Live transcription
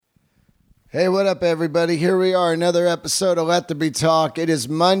Hey, what up, everybody? Here we are, another episode of Let There Be Talk. It is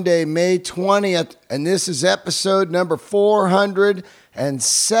Monday, May 20th, and this is episode number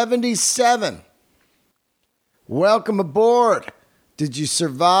 477. Welcome aboard. Did you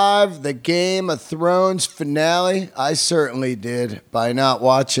survive the Game of Thrones finale? I certainly did by not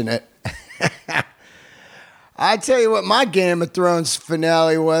watching it. I tell you what my Game of Thrones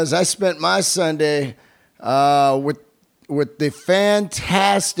finale was. I spent my Sunday with the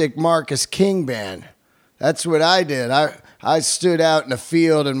fantastic Marcus King Band. That's what I did. I stood out in the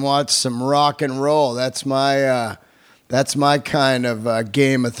field and watched some rock and roll. That's my kind of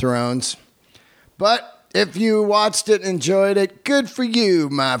Game of Thrones. But if you watched it and enjoyed it, good for you,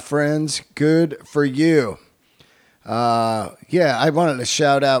 my friends. Good for you. I wanted to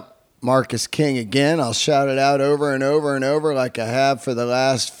shout out Marcus King again. I'll shout it out over and over and over like I have for the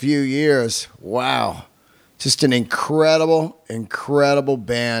last few years. Wow. Just an incredible, incredible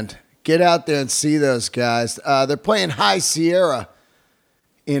band. Get out there and see those guys. They're playing High Sierra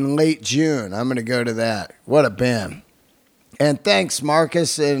in late June. I'm going to go to that. What a band. And thanks,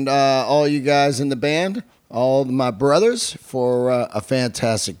 Marcus, and all you guys in the band, all my brothers, for a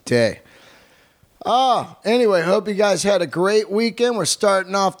fantastic day. Anyway, hope you guys had a great weekend. We're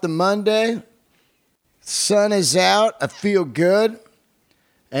starting off the Monday. Sun is out. I feel good.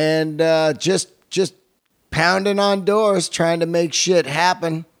 And just pounding on doors, trying to make shit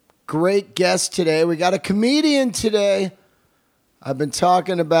happen. Great guest today. We got a comedian today. I've been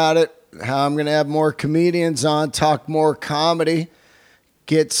talking about it, how I'm going to have more comedians on, talk more comedy,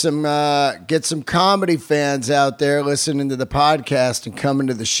 get some comedy fans out there listening to the podcast and coming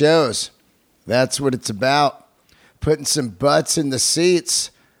to the shows. That's what it's about. Putting some butts in the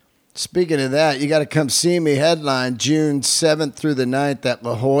seats. Speaking of that, you got to come see me headline June 7th through the 9th at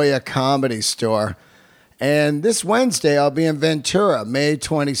La Jolla Comedy Store. And this Wednesday, I'll be in Ventura, May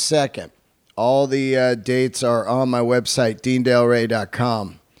 22nd. All the dates are on my website,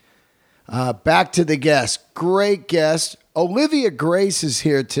 deandaleray.com. Back to the guest. Great guest. Olivia Grace is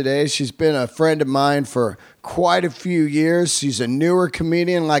here today. She's been a friend of mine for quite a few years. She's a newer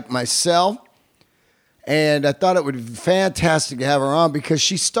comedian like myself. And I thought it would be fantastic to have her on because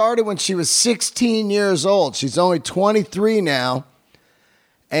she started when she was 16 years old. She's only 23 now.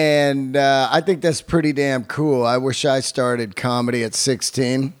 And I think that's pretty damn cool. I wish I started comedy at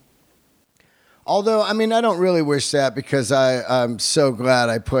 16. Although, I mean, I don't really wish that because I'm so glad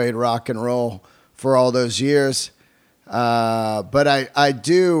I played rock and roll for all those years. But I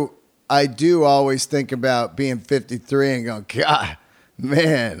do always think about being 53 and going, God,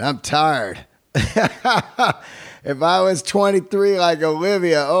 man, I'm tired. If I was 23 like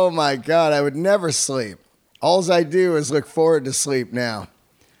Olivia, oh my God, I would never sleep. All I do is look forward to sleep now.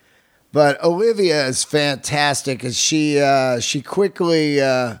 But Olivia is fantastic, as she quickly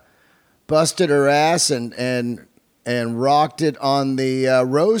busted her ass and rocked it on the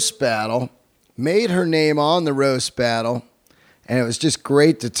roast battle, made her name on the roast battle, and it was just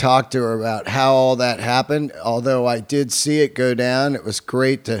great to talk to her about how all that happened. Although I did see it go down, it was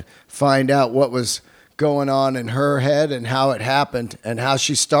great to find out what was going on in her head and how it happened and how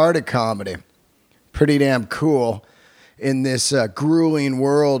she started comedy. Pretty damn cool. In this grueling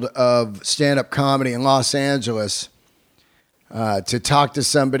world of stand-up comedy in Los Angeles, to talk to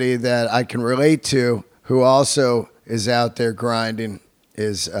somebody that I can relate to who also is out there grinding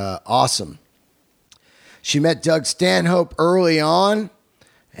is awesome. She met Doug Stanhope early on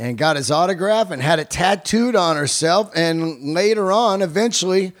and got his autograph and had it tattooed on herself, and later on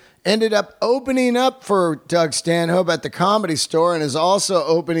eventually ended up opening up for Doug Stanhope at the Comedy Store and is also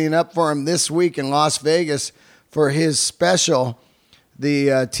opening up for him this week in Las Vegas for his special, the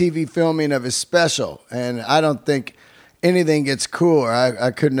TV filming of his special. And I don't think anything gets cooler.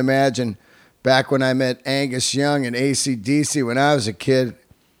 I couldn't imagine back when I met Angus Young in AC/DC when I was a kid,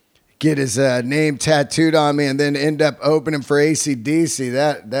 get his name tattooed on me and then end up opening for AC/DC.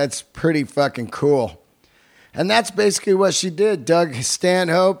 That's pretty fucking cool. And that's basically what she did. Doug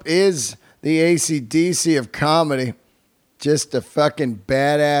Stanhope is the AC/DC of comedy. Just a fucking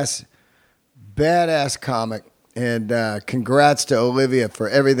badass comic. And congrats to Olivia for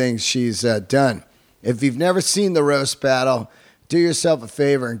everything she's done. If you've never seen the roast battle, do yourself a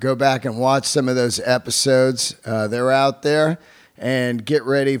favor and go back and watch some of those episodes. They're out there. And get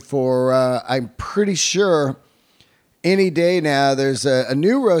ready for, I'm pretty sure, any day now, there's a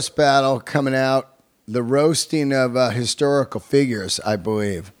new roast battle coming out. The roasting of historical figures, I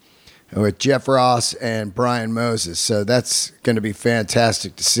believe, with Jeff Ross and Brian Moses. So that's going to be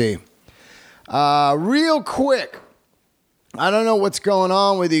fantastic to see. Real quick, I don't know what's going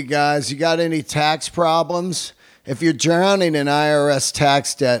on with you guys. You got any tax problems? If you're drowning in IRS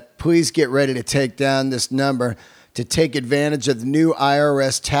tax debt, please get ready to take down this number to take advantage of the new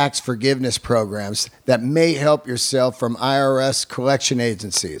IRS tax forgiveness programs that may help yourself from IRS collection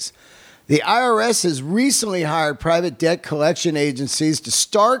agencies. The IRS has recently hired private debt collection agencies to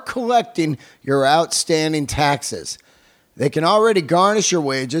start collecting your outstanding taxes. They can already garnish your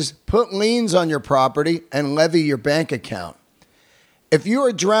wages, put liens on your property, and levy your bank account. If you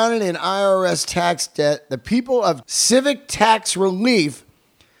are drowning in IRS tax debt, the people of Civic Tax Relief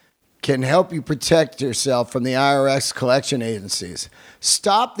can help you protect yourself from the IRS collection agencies.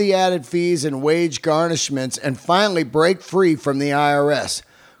 Stop the added fees and wage garnishments and finally break free from the IRS.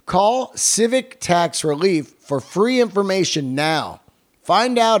 Call Civic Tax Relief for free information now.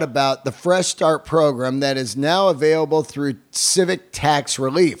 Find out about the Fresh Start program that is now available through Civic Tax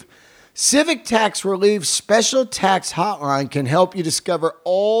Relief. Civic Tax Relief's special tax hotline can help you discover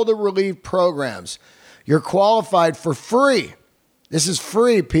all the relief programs. You're qualified for free. This is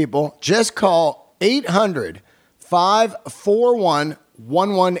free, people. Just call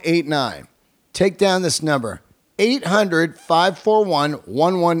 800-541-1189. Take down this number,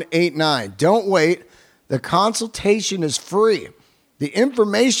 800-541-1189. Don't wait. The consultation is free. The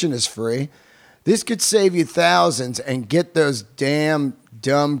information is free. This could save you thousands and get those damn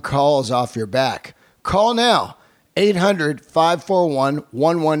dumb calls off your back. Call now,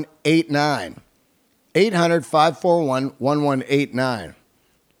 800-541-1189. 800-541-1189.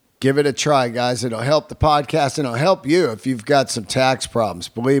 Give it a try, guys. It'll help the podcast and it'll help you if you've got some tax problems.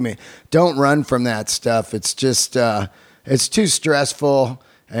 Believe me, don't run from that stuff. It's just, it's too stressful.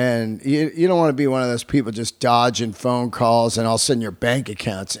 And you don't want to be one of those people just dodging phone calls and all of a sudden your bank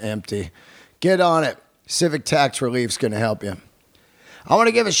account's empty. Get on it. Civic Tax Relief's going to help you. I want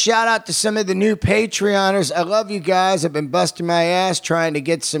to give a shout out to some of the new Patreoners. I love you guys. I've been busting my ass trying to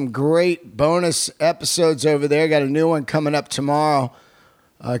get some great bonus episodes over there. Got a new one coming up tomorrow.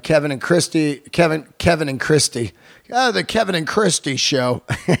 Kevin and Christy. The Kevin and Christy show.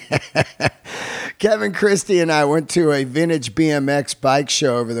 Kevin Christy and I went to a vintage BMX bike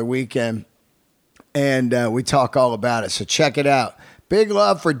show over the weekend, and we talk all about it. So check it out. Big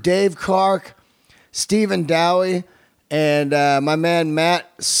love for Dave Clark, Stephen Dowie, and my man Matt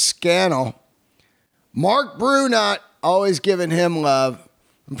Scannell. Mark Brunot, always giving him love.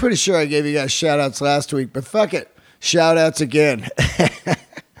 I'm pretty sure I gave you guys shout-outs last week, but fuck it. Shout-outs again.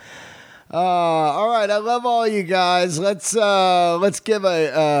 All right, I love all you guys. Let's give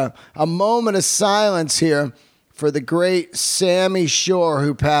a moment of silence here for the great Sammy Shore,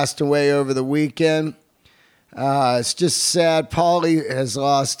 who passed away over the weekend. It's just sad. Paulie has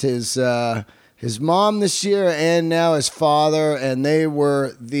lost his mom this year and now his father, and they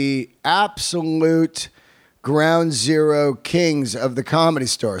were the absolute ground zero kings of the Comedy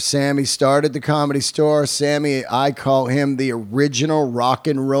Store. Sammy started the Comedy Store. Sammy, I call him the original rock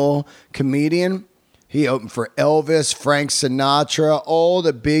and roll comedian. He opened for Elvis, Frank Sinatra, all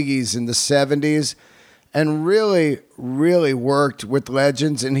the biggies in the 70s, and really, really worked with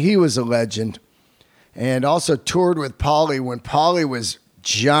legends, and he was a legend. And also toured with Paulie when Paulie was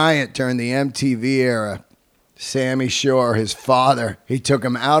giant during the MTV era. Sammy Shore, his father, he took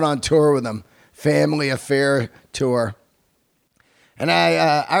him out on tour with him. Family Affair tour. And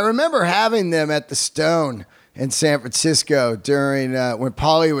I remember having them at the Stone in San Francisco during when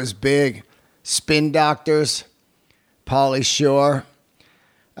Paulie was big. Spin Doctors, Pauly Shore.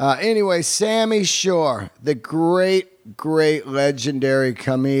 Anyway, Sammy Shore, the great, great legendary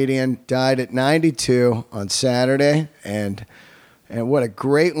comedian, died at 92 on Saturday. And what a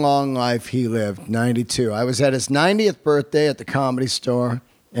great long life he lived, 92. I was at his 90th birthday at the Comedy Store.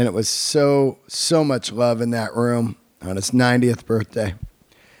 And it was so much love in that room on his 90th birthday.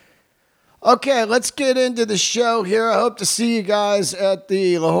 Okay, let's get into the show here. I hope to see you guys at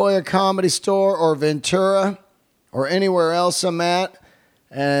the La Jolla Comedy Store or Ventura or anywhere else I'm at.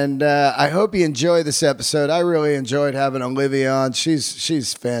 And I hope you enjoy this episode. I really enjoyed having Olivia on.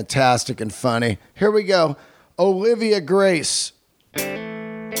 She's fantastic and funny. Here we go. Olivia Grace.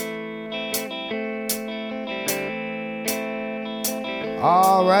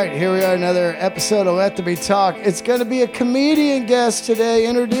 All right, here we are, another episode of Let There Be Talk. It's going to be a comedian guest today.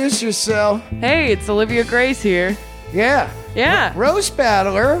 Introduce yourself. Hey, it's Olivia Grace here. Yeah. Roast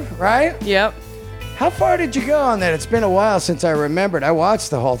battler, right? Yep. How far did you go on that? It's been a while since I remembered. I watched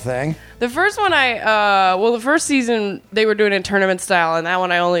the whole thing. The first one the first season, they were doing it tournament style, and that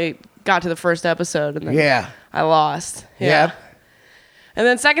one I only got to the first episode, and then I lost. Yeah. Yep. And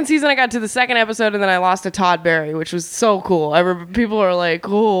then second season, I got to the second episode, and then I lost to Todd Barry, which was so cool. People are like,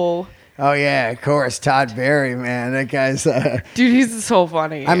 cool. Oh, yeah, of course. Todd Barry, man. That guy's... Dude, he's so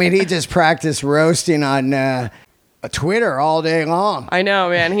funny. I mean, he just practiced roasting on Twitter all day long. I know,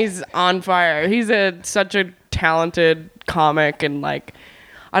 man. He's on fire. He's such a talented comic, and like,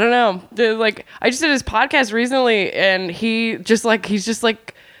 I don't know. Like, I just did his podcast recently, and he's just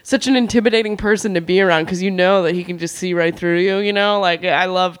like such an intimidating person to be around because you know that he can just see right through you. You know, like I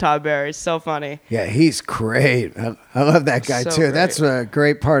love Todd Barry. He's so funny. Yeah, he's great. I love that guy too. Great. That's a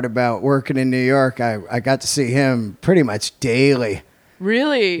great part about working in New York. I got to see him pretty much daily.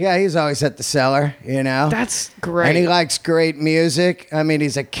 Really? Yeah, he's always at the Cellar, you know? That's great. And he likes great music. I mean,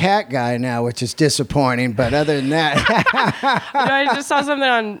 he's a cat guy now, which is disappointing, but other than that... I just saw something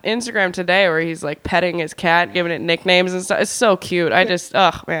on Instagram today where he's like petting his cat, giving it nicknames and stuff. It's so cute.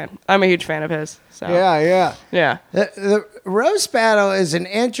 Man, I'm a huge fan of his. So. Yeah. Yeah. The roast battle is an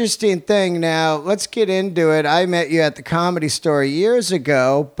interesting thing. Now, let's get into it. I met you at the Comedy Store years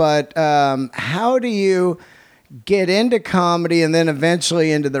ago, but how do you get into comedy and then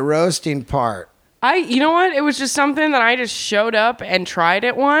eventually into the roasting part? You know what? It was just something that I just showed up and tried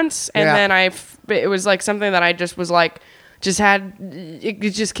it once, and then it was like something that I just was like, it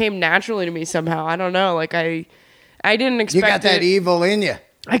just came naturally to me somehow. I don't know. Like I didn't expect. You got that evil in you.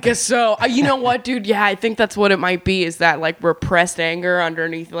 I guess so. You know what, dude? Yeah, I think that's what it might be. Is that like repressed anger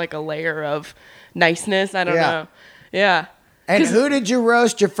underneath like a layer of niceness? I don't know. Yeah. And who did you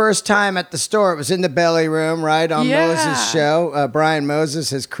roast your first time at the store? It was in the Belly Room, right, on Moses' show. Brian Moses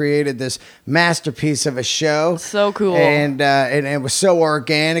has created this masterpiece of a show. So cool. And it was so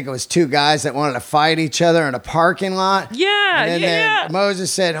organic. It was two guys that wanted to fight each other in a parking lot. Yeah, and then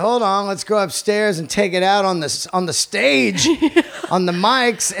Moses said, hold on, let's go upstairs and take it out on the stage, on the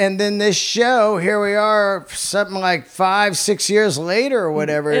mics. And then this show, here we are, something like 5-6 years later or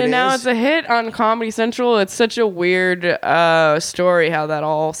whatever it is. And now it's a hit on Comedy Central. It's such a weird... story how that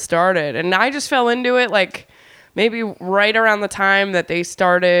all started, and I just fell into it like maybe right around the time that they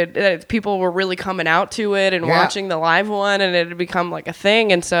started, that people were really coming out to it and watching the live one, and it had become like a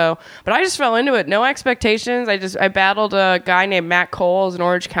thing. And so, but I just fell into it, no expectations. I battled a guy named Matt Cole, an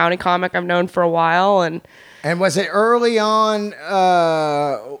Orange County comic I've known for a while. And was it early on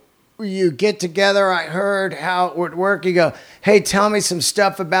you get together? I heard how it would work. You go, hey, tell me some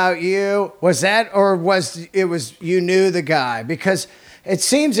stuff about you. Was that, or was you knew the guy? Because it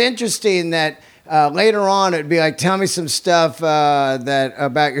seems interesting that later on it'd be like, tell me some stuff that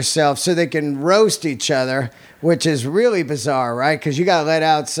about yourself, so they can roast each other, which is really bizarre, right? Because you got to let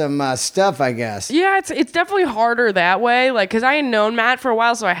out some stuff, I guess. Yeah, it's definitely harder that way. Like, because I had known Matt for a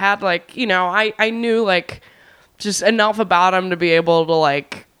while, so I had like, you know, I knew like just enough about him to be able to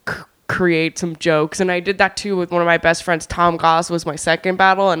like create some jokes. And I did that too with one of my best friends. Tom Goss was my second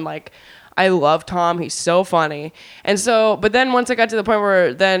battle, and like I love Tom. He's so funny. And so, but then once I got to the point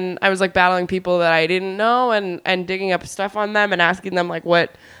where then I was like battling people that I didn't know and digging up stuff on them and asking them like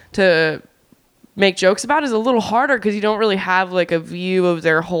what to make jokes about is a little harder because you don't really have like a view of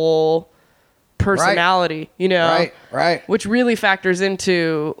their whole personality, you know? Right. Which really factors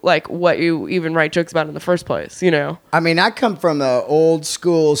into like what you even write jokes about in the first place, you know? I mean, I come from the old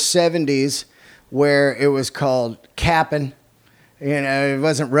school 70s where it was called capping. You know, it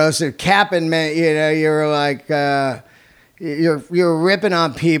wasn't roasted. Capping meant, you know, you were like, you're ripping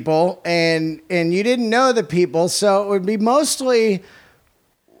on people and you didn't know the people. So it would be mostly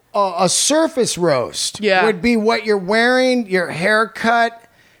a surface roast. Yeah. It would be what you're wearing, your haircut,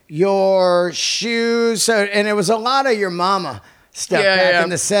 your shoes, and it was a lot of your mama stuff back in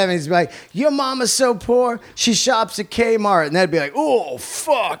the 70s. Like, your mama's so poor, she shops at Kmart, and that'd be like, oh,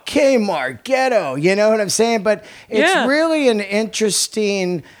 fuck, Kmart, ghetto, you know what I'm saying? But it's really an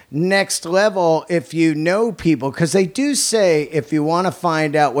interesting next level if you know people, because they do say if you want to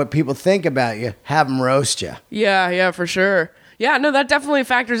find out what people think about you, have them roast you. Yeah, for sure. Yeah, no, that definitely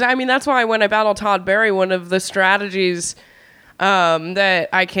factors. I mean, that's why when I battled Todd Barry, one of the strategies that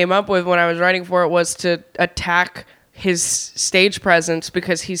I came up with when I was writing for it was to attack his stage presence,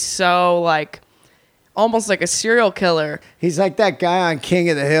 because he's so like almost like a serial killer. He's like that guy on King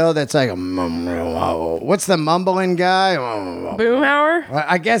of the Hill that's like, what's the mumbling guy? Boomhauer?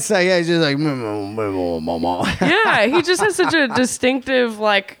 I guess so, yeah. He's just like, yeah, he just has such a distinctive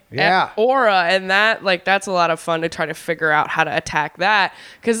like aura, and that like that's a lot of fun to try to figure out how to attack that.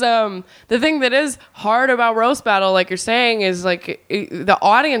 Because the thing that is hard about roast battle, like you're saying, is like the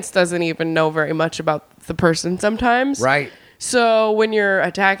audience doesn't even know very much about the person sometimes. Right. So when you're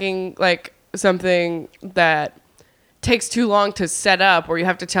attacking like something that takes too long to set up, or you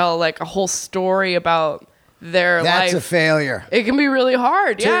have to tell like a whole story about their life. That's a failure. It can be really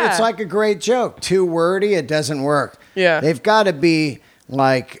hard. It's like a great joke. Too wordy, it doesn't work. Yeah. They've got to be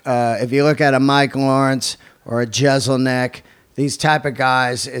like, if you look at a Mike Lawrence or a Jeselnik, these type of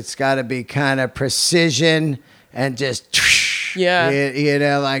guys, it's got to be kind of precision and just, Yeah. you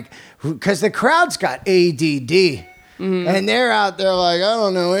know, like, because the crowd's got ADD. And they're out there like, I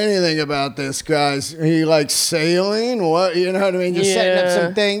don't know anything about this, guys. Are you like sailing? What? You know what I mean? You're setting up Yeah.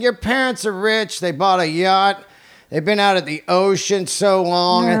 something. Your parents are rich. They bought a yacht. They've been out at the ocean so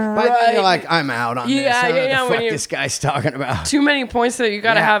long. And by then Right. you're like, I'm out on this. Yeah, I don't know yeah, what the when fuck you- this guy's talking about. Too many points that you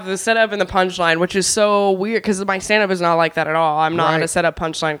got to Yeah. have the setup and the punchline, which is so weird because my stand-up is not like that at all. I'm not Right. a setup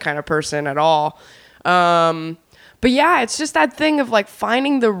punchline kind of person at all. But yeah, it's just that thing of like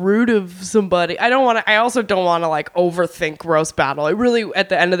finding the root of somebody. I also don't want to like overthink roast battle. It really, at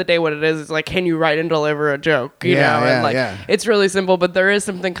the end of the day, what it is like, can you write and deliver a joke? You Yeah, know, yeah, and like yeah. it's really simple, but there is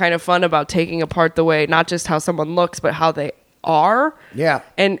something kind of fun about taking apart the way, not just how someone looks, but how they are. Yeah.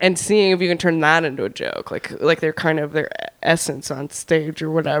 And seeing if you can turn that into a joke, like they're kind of their essence on stage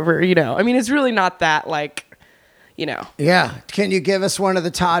or whatever, you know. I mean, it's really not that like, you know. Yeah. Can you give us one of the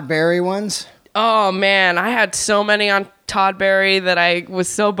Todd Berry ones? Oh man, I had so many on Todd Berry that I was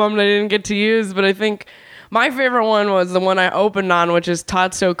so bummed I didn't get to use, but I think my favorite one was the one I opened on, which is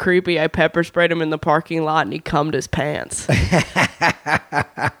Todd's so creepy I pepper sprayed him in the parking lot and he cummed his pants.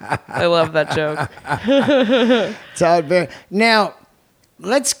 I love that joke. Todd Berry. Now,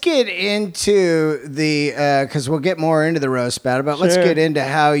 let's get into the, because we'll get more into the roast battle, but let's Sure. get into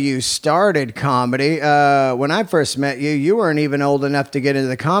how you started comedy. When I first met you, you weren't even old enough to get into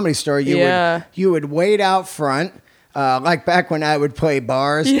the Comedy Store. Yeah. You would wait out front. Like back when I would play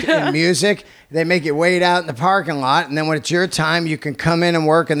bars Yeah. and music, they make you wait out in the parking lot, and then when it's your time, you can come in and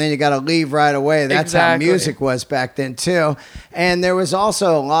work, and then you got to leave right away. That's Exactly. how music was back then too. And there was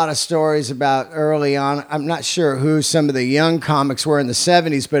also a lot of stories about early on. I'm not sure who some of the young comics were in the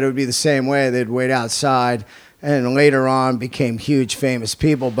 70s, but it would be the same way. They'd wait outside, and later on became huge famous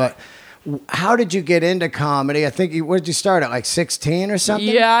people. But how did you get into comedy? I think what did you start at, like 16 or something?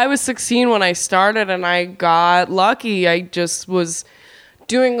 Yeah, I was 16 when I started and I got lucky. I just was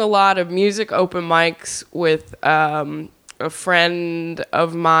doing a lot of music open mics with a friend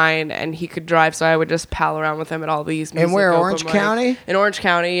of mine, and he could drive, so I would just pal around with him at all these music And where, open Orange mics. County? In Orange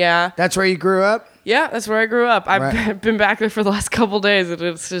County, yeah. That's where you grew up? Yeah, that's where I grew up. I've Right. been back there for the last couple days, and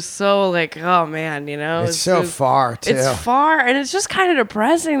it's just so like, oh man, you know, It's so just- far, too. It's far, and it's just kind of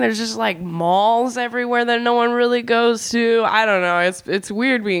depressing. There's just like malls everywhere that no one really goes to. I don't know. It's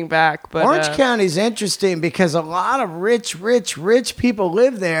weird being back, but Orange County's interesting because a lot of rich people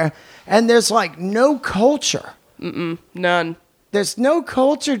live there, and there's like no culture. none. There's no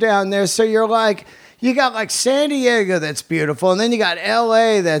culture down there, so you're like, you got like San Diego that's beautiful, and then you got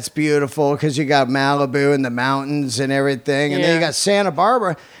LA that's beautiful because you got Malibu and the mountains and everything, and then you Yeah. got Santa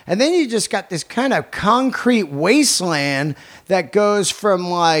Barbara, and then you just got this kind of concrete wasteland that goes from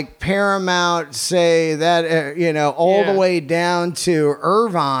like Paramount, say that all the Yeah. way down to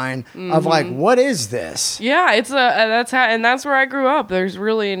Irvine. Of like, what is this? Yeah, it's that's where I grew up. There's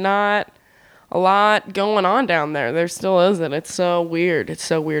really not a lot going on down there. There still isn't. It's so weird. It's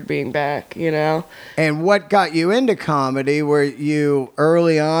so weird being back, you know? And what got you into comedy? Were you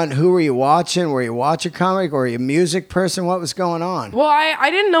early on? Who were you watching? Were you watching comic? Were you a music person? What was going on? Well,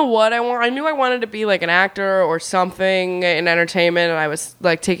 I didn't know what I want. I knew I wanted to be like an actor or something in entertainment, and I was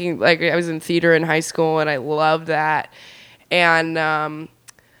like I was in theater in high school, and I loved that. And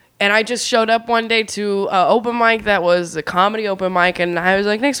I just showed up one day to an open mic that was a comedy open mic, and I was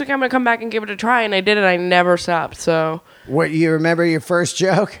like, next week I'm gonna come back and give it a try, and I did it. I never stopped. So, What, you remember your first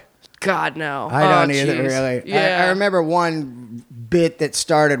joke? God no, I don't either, jeez. really. Yeah, I remember one bit that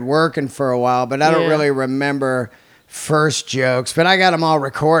started working for a while, but I don't Yeah. really remember first jokes. But I got them all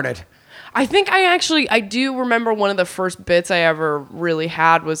recorded. I think I do remember one of the first bits I ever really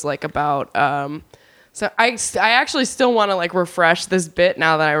had was like about so I actually still want to like refresh this bit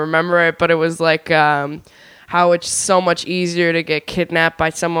now that I remember it, but it was like how it's so much easier to get kidnapped by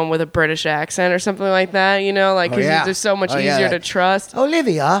someone with a British accent or something like that, you know, like because yeah. they're so much Oh, yeah, easier to that- trust.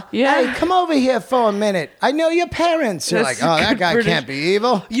 Olivia, Yeah. hey, come over here for a minute. I know your parents. You're That's like, oh, that good guy British- can't be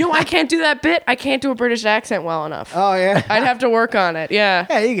evil. You know, I can't do that bit. I can't do a British accent well enough. Oh, yeah. I'd have to work on it. Yeah.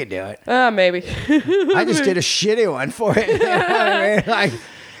 Yeah, you could do it. Maybe. I just did a shitty one for it. You know what I mean?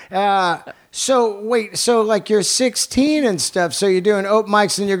 Like, so wait, so like you're 16 and stuff. So you're doing open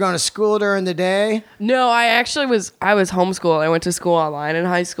mics and you're going to school during the day. No, I was homeschooled. I went to school online in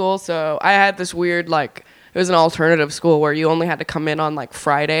high school, so I had this weird like it was an alternative school where you only had to come in on like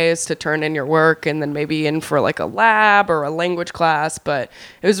Fridays to turn in your work and then maybe in for like a lab or a language class, but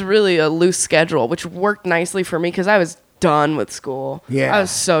it was really a loose schedule, which worked nicely for me because I was done with school. Yeah. I was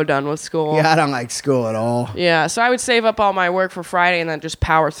so done with school. Yeah, I don't like school at all. Yeah, so I would save up all my work for Friday and then just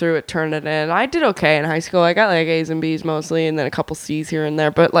power through it, turn it in. I did okay in high school. I got like A's and B's mostly, and then a couple C's here and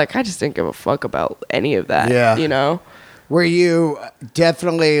there. But like, I just didn't give a fuck about any of that. Yeah. You know. Were you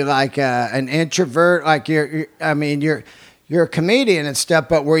definitely like an introvert? Like you're a comedian and stuff,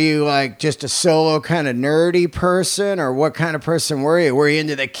 but were you like just a solo kind of nerdy person, or what kind of person were you? Were you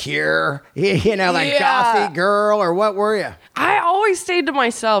into The Cure? You know, like Yeah. gothy girl, or what were you? I always stayed to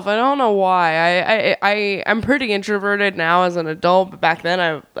myself. I don't know why. I'm pretty introverted now as an adult, but back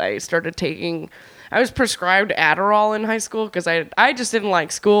then I started taking. I was prescribed Adderall in high school because I just didn't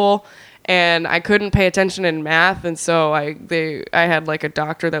like school. And I couldn't pay attention in math, and so I had like a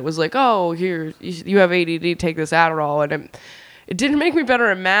doctor that was like, "Oh, here you have ADD, take this Adderall." And it didn't make me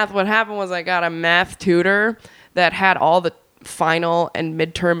better at math. What happened was I got a math tutor that had all the final and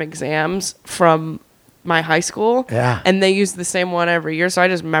midterm exams from my high school, Yeah. and they used the same one every year, so I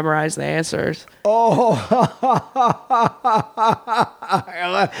just memorized the answers. Oh,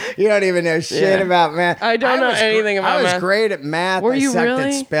 you don't even know shit Yeah. about math. I don't know anything about I was math. great at math. Were I you sucked really?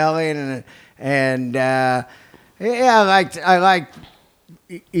 at spelling and yeah,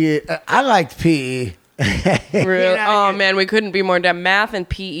 I liked PE. Really? You know, Oh man, we couldn't be more dumb. Math and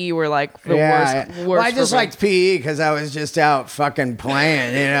PE were like the worst. Well, I for just me. liked PE because I was just out fucking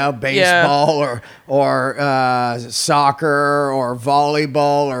playing, you know, baseball or soccer or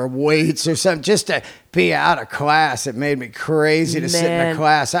volleyball or weights or something, just to be out of class. It made me crazy to sit in Man. a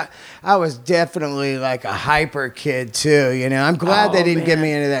class. I was definitely like a hyper kid too, you know. I'm glad they Oh, didn't get man.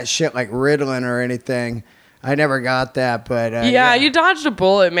 me into that shit like Ritalin or anything. I never got that, but Yeah, you dodged a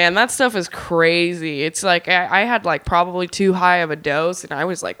bullet, man. That stuff is crazy. It's like I had like probably too high of a dose, and I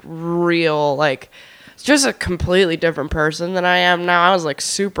was like real like just a completely different person than I am now. I was like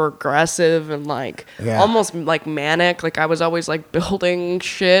super aggressive and like Yeah. almost like manic. Like I was always like building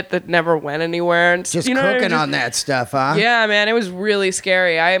shit that never went anywhere and just you know, cooking just- on that stuff, huh? Yeah, man, it was really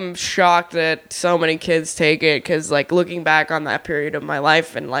scary. I am shocked that so many kids take it because, like, looking back on that period of my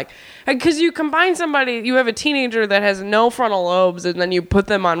life and, like, because you combine somebody, you have a teenager that has no frontal lobes, and then you put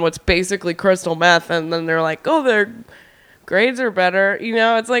them on what's basically crystal meth, and then they're like, oh, their grades are better. You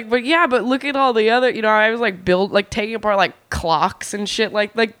know, it's like, but yeah, but look at all the other, you know, I was like taking apart like clocks and shit,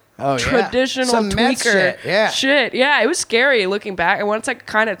 like Oh, yeah. traditional Some meth tweaker shit, yeah. Yeah, it was scary looking back. And once I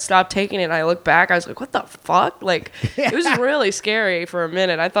kind of stopped taking it and I looked back, I was like, what the fuck? Like, it was really scary for a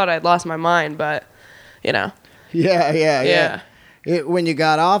minute. I thought I'd lost my mind, but, you know. Yeah. When you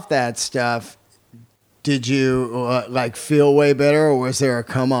got off that stuff, did you like feel way better, or was there a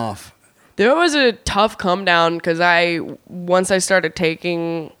come off? There was a tough come down because once I started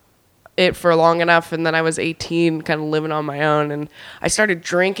taking it for long enough, and then I was 18, kind of living on my own, and I started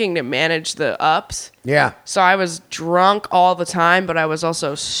drinking to manage the ups. Yeah. So I was drunk all the time, but I was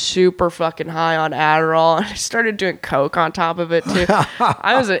also super fucking high on Adderall, and I started doing coke on top of it too.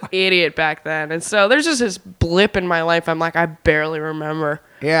 I was an idiot back then, and so there's just this blip in my life. I'm like, I barely remember.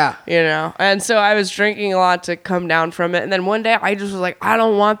 Yeah. You know, and so I was drinking a lot to come down from it. And then one day I just was like, I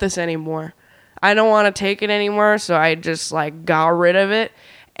don't want this anymore. I don't want to take it anymore. So I just like got rid of it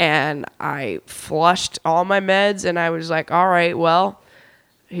and I flushed all my meds and I was like, all right, well,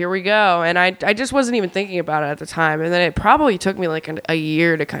 here we go. And I just wasn't even thinking about it at the time. And then it probably took me like a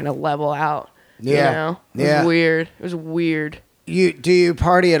year to kind of level out. Yeah. You know? It was weird. It was weird. Do you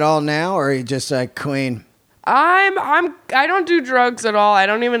party at all now, or are you just like clean? I don't do drugs at all. I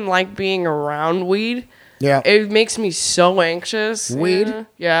don't even like being around weed. Yeah. It makes me so anxious. Weed?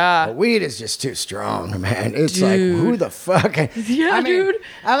 Yeah. Weed is just too strong, man. It's like, Dude. who the fuck? Yeah, dude.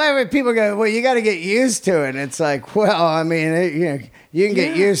 I like when people go, well, you got to get used to it. And it's like, well, I mean, you can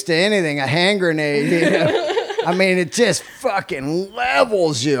get used to anything, a hand grenade, you know. I mean, it just fucking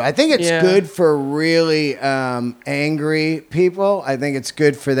levels you. I think it's good for really angry people. I think it's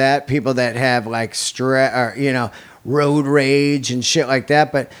good for that. People that have like stress or, you know, road rage and shit like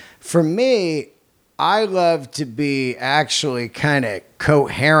that. But for me, I love to be actually kind of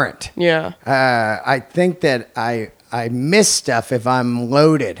coherent. Yeah. I think that I miss stuff if I'm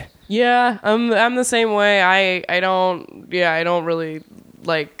loaded. Yeah. I'm the same way. I don't really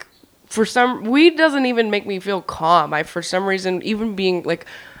like, weed doesn't even make me feel calm. For some reason, even being like,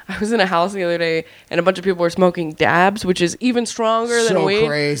 I was in a house the other day and a bunch of people were smoking dabs, which is even stronger than weed. So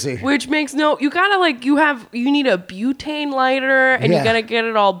crazy. Which makes you gotta like, you need a butane lighter and you gotta get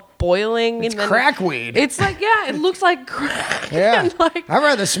it all boiling. It's and then crack weed. It's like, yeah, it looks like crack. Yeah. And like, I'd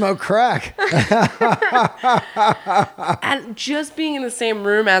rather smoke crack. and just being in the same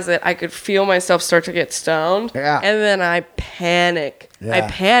room as it, I could feel myself start to get stoned. Yeah. And then I panic. Yeah. I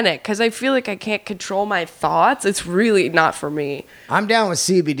panic because I feel like I can't control my thoughts. It's really not for me. I'm down with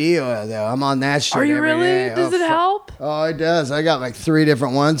CBD oil though. I'm on that shit. Are you every really? day. Does it help? Oh, it does. I got like 3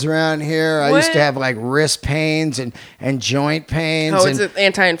 different ones around here. I used to What? have like wrist pains and joint pains. Oh, and, it's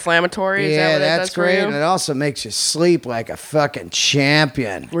anti-inflammatory. Is that yeah, what it that's does for great. you? And it also makes you sleep like a fucking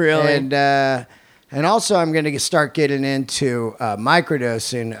champion. Really? And also, I'm going to start getting into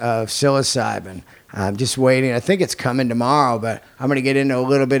microdosing of psilocybin. I'm just waiting. I think it's coming tomorrow, but I'm going to get into a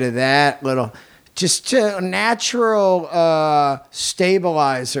little bit of that. Just natural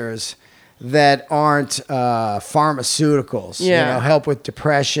stabilizers that aren't pharmaceuticals. Yeah. Help with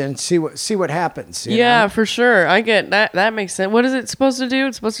depression. See what happens. you Yeah, know? for sure. I get that. That makes sense. What is it supposed to do?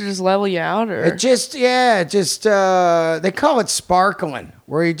 It's supposed to just level you out, or It just they call it sparkling,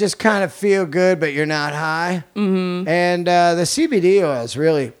 where you just kind of feel good, but you're not high. Mm-hmm. And the CBD oil is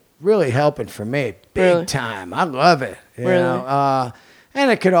really, really helping for me, big Really? time. I love it. You Really? know? And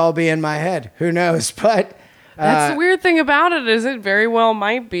it could all be in my head. Who knows? But that's the weird thing about it is it very well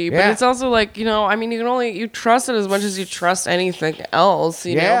might be, but Yeah. it's also like, I mean, you trust it as much as you trust anything else.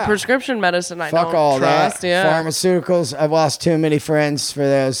 You Yeah. know, prescription medicine, I fuck don't all trust. that. Yeah, Pharmaceuticals. I've lost too many friends for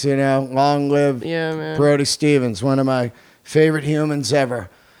those. Long live yeah, man. Brody Stevens, one of my favorite humans ever.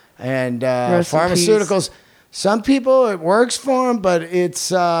 And Rest in pharmaceuticals, some people it works for them, but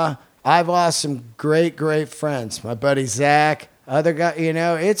it's I've lost some great friends. My buddy Zach, other guy,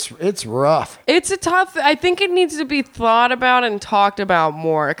 it's rough. It's a tough. I think it needs to be thought about and talked about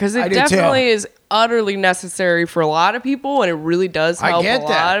more because I it do too. definitely is utterly necessary for a lot of people, and it really does I help get a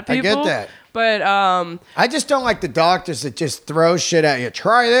that. lot of I get people. that. But I just don't like the doctors that just throw shit at you.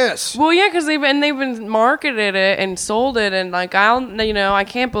 Try this. well, yeah, because they've been marketed it and sold it, and like I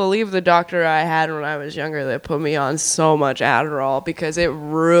can't believe the doctor I had when I was younger that put me on so much Adderall because it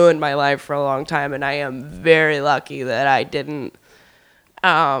ruined my life for a long time, and I am very lucky that I didn't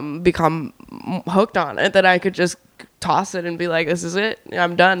become hooked on it. That I could just toss it and be like, "This is it.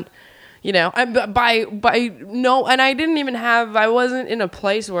 I'm done." And I wasn't in a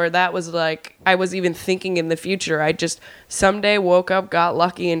place where that was like, I was even thinking in the future. I just someday woke up, got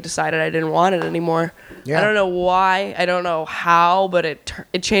lucky, and decided I didn't want it anymore. Yeah. I don't know why, I don't know how, but it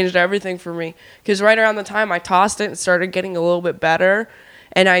changed everything for me. Because right around the time I tossed it and started getting a little bit better,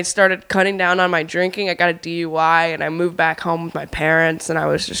 and I started cutting down on my drinking. I got a DUI, and I moved back home with my parents, and I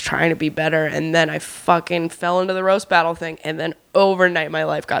was just trying to be better. And then I fucking fell into the roast battle thing, and then overnight my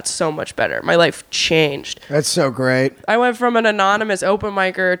life got so much better. My life changed. That's so great. I went from an anonymous open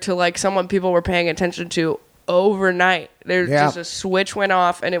micer to like someone people were paying attention to overnight. There's just a switch went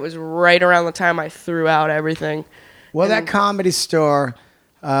off, and it was right around the time I threw out everything. Well, that comedy store,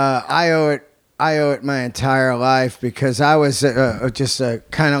 I owe it my entire life because I was just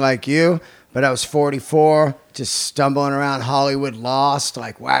kind of like you, but I was 44, just stumbling around Hollywood lost.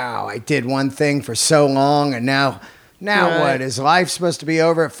 Like, wow, I did one thing for so long, and now Right. what? Is life supposed to be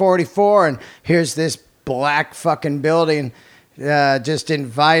over at 44? And here's this black fucking building just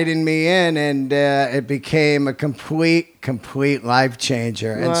inviting me in, and it became a complete life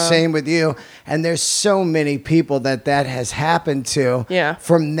changer. And Wow. same with you. And there's so many people that has happened to Yeah.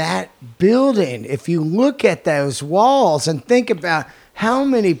 from that building. If you look at those walls and think about how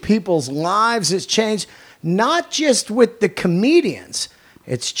many people's lives it's changed, not just with the comedians,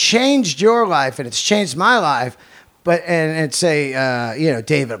 it's changed your life and it's changed my life. But and say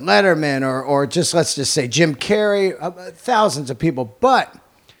David Letterman or let's just say Jim Carrey, thousands of people. But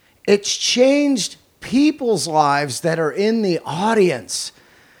it's changed people's lives that are in the audience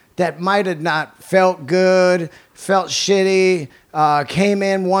that might have not felt good, felt shitty, came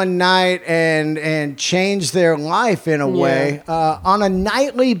in one night and changed their life in a way. On a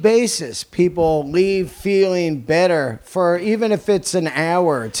nightly basis, people leave feeling better for even if it's an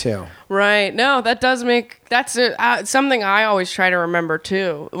hour or two. Right. No, that's something I always try to remember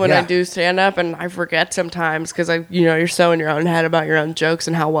too when I Yeah. do stand up, and I forget sometimes because you're so in your own head about your own jokes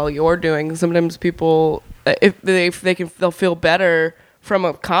and how well you're doing. Sometimes people, they'll feel better from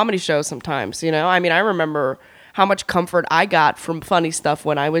a comedy show sometimes, I mean, I remember how much comfort I got from funny stuff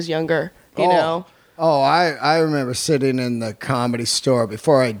when I was younger, you know? Oh, I remember sitting in the Comedy Store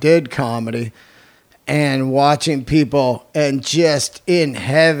before I did comedy and watching people and just in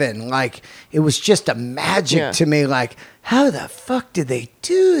heaven. Like, it was just a magic to me. Like, how the fuck did they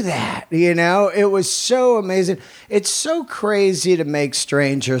do that? It was so amazing. It's so crazy to make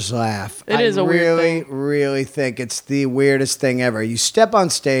strangers laugh. It is a weird thing. Really think it's the weirdest thing ever. You step on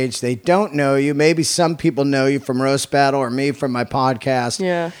stage, they don't know you. Maybe some people know you from Roast Battle or me from my podcast.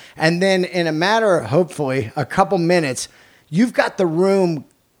 Yeah. And then in a matter of, hopefully, a couple minutes, you've got the room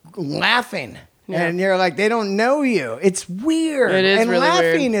laughing. Yeah. And you're like, they don't know you. It's weird. It is and really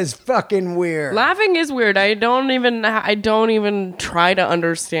laughing weird. is fucking weird. Laughing is weird. I don't even try to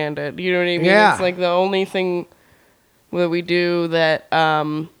understand it. You know what I mean? Yeah. It's like the only thing that we do that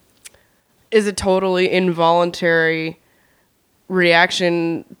is a totally involuntary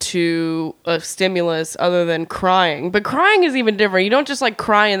reaction to a stimulus other than crying. But crying is even different. You don't just like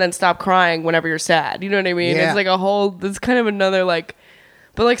cry and then stop crying whenever you're sad. You know what I mean? Yeah. It's like it's kind of another like,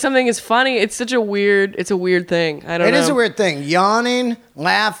 but like something is funny. It's a weird thing. I don't know. It is a weird thing. Yawning,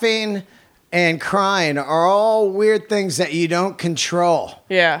 laughing, and crying are all weird things that you don't control.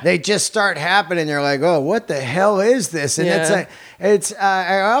 Yeah. They just start happening. You're like, oh, what the hell is this? And Yeah.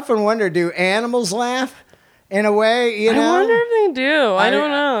 I often wonder, do animals laugh in a way? You know? I wonder if they do. I don't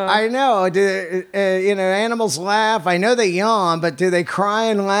know. I know. Do animals laugh? I know they yawn, but do they cry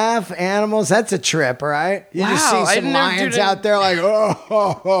and laugh? Animals? That's a trip, right? You just Wow, see I some never lions did it. out there like,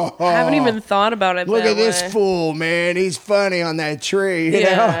 oh, I haven't even thought about it. look that at this way. fool, man. He's funny on that tree. You know?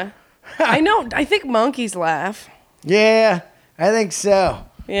 Yeah. I know. I think monkeys laugh. Yeah, I think so.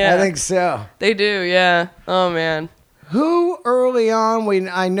 Yeah. I think so. They do. Yeah. Oh man. Who early on?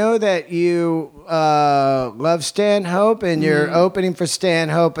 I know that you love Stanhope and you're opening for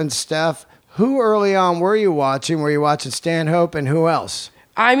Stanhope and stuff. Who early on were you watching? Were you watching Stanhope and who else?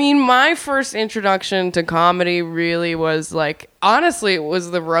 I mean, my first introduction to comedy really was like, honestly, it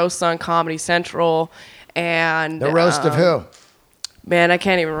was the roast on Comedy Central, and The roast of who? Man, I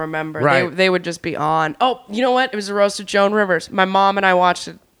can't even remember. Right. They would just be on. Oh, you know what? It was the roast of Joan Rivers. My mom and I watched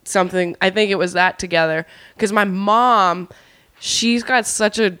something. I think it was that together because my mom, she's got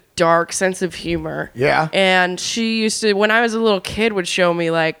such a dark sense of humor. Yeah. And she used to, when I was a little kid, would show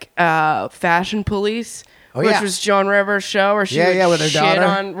me like Fashion Police, which yeah. was Joan Rivers' show, where she Yeah, would yeah, with her shit daughter.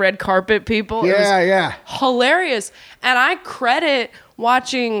 on red carpet people. It was Yeah. hilarious. And I credit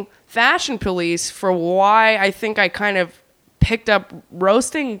watching Fashion Police for why I think I kind of picked up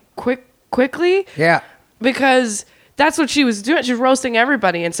roasting quickly. Yeah. Because that's what she was doing. She was roasting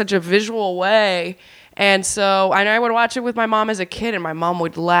everybody in such a visual way. And I would watch it with my mom as a kid, and my mom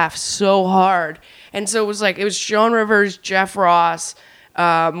would laugh so hard. And so it was Joan Rivers, Jeff Ross,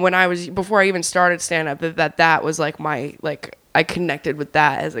 before I even started stand-up, that was like I connected with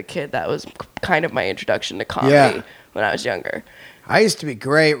that as a kid. That was kind of my introduction to comedy when I was younger. I used to be a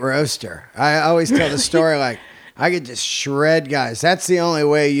great roaster. I always tell the story like I could just shred guys. That's the only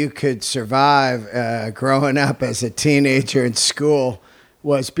way you could survive growing up as a teenager in school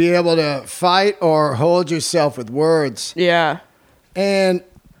was be able to fight or hold yourself with words. Yeah. And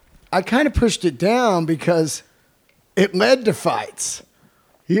I kind of pushed it down because it led to fights.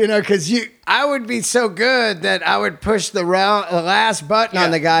 You know, because I would be so good that I would push the last button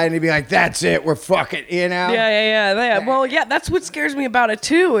on the guy and he'd be like, that's it, we're fucking, you know? Yeah. Well, yeah, that's what scares me about it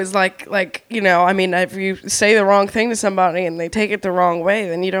too, is like, you know, I mean, if you say the wrong thing to somebody and they take it the wrong way,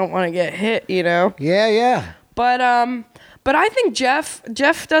 then you don't want to get hit, you know? Yeah. But I think Jeff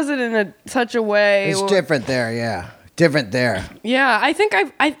does it in such a way. It's different there, yeah. Different there. Yeah, I think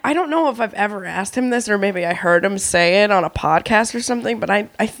I don't know if I've ever asked him this, or maybe I heard him say it on a podcast or something, but I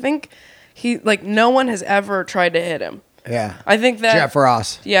think he, like, no one has ever tried to hit him. Yeah. I think that Jeff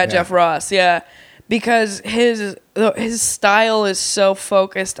Ross. Yeah, Jeff Ross, yeah. Because his style is so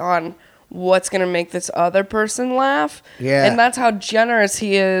focused on what's going to make this other person laugh. Yeah. And that's how generous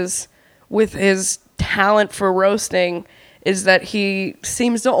he is with his talent for roasting, is that he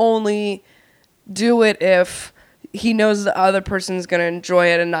seems to only do it if he knows the other person's going to enjoy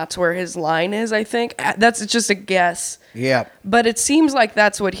it, and that's where his line is, I think. It's just a guess. Yeah. But it seems like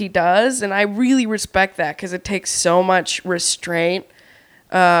that's what he does, and I really respect that because it takes so much restraint.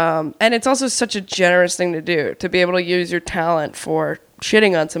 And it's also such a generous thing to do, to be able to use your talent for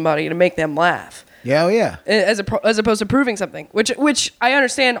shitting on somebody to make them laugh. Yeah, yeah. As opposed to proving something, which I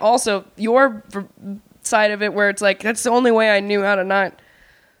understand also your side of it, where it's like, that's the only way I knew how to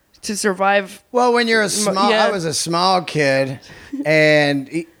survive. Well, when you're I was a small kid,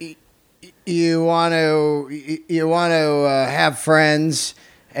 and you want to have friends,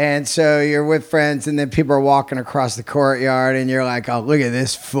 and so you're with friends, and then people are walking across the courtyard, and you're like, "Oh, look at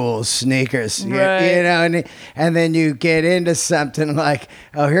this fool's sneakers," Right. you know, and then you get into something like,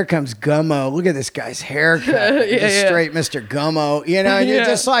 "Oh, here comes Gummo. Look at this guy's haircut, just straight Mr. Gummo," you know, and you're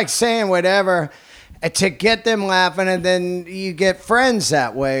just like saying whatever to get them laughing, and then you get friends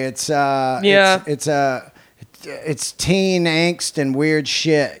that way. It's teen angst and weird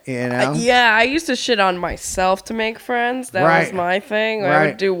shit, you know. I used to shit on myself to make friends. That was my thing. I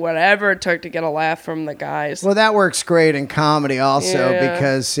would do whatever it took to get a laugh from the guys. Well, that works great in comedy also,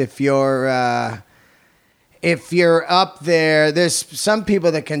 because if you're if you're up there, there's some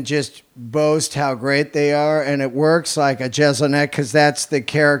people that can just boast how great they are, and it works like a Jeselnik because that's the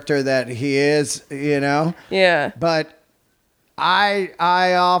character that he is, Yeah. But I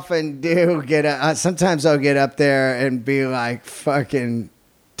often do sometimes I'll get up there and be like, fucking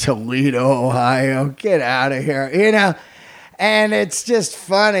Toledo, Ohio, get out of here, and it's just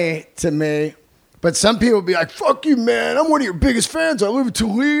funny to me. But some people be like, fuck you, man. I'm one of your biggest fans. I live in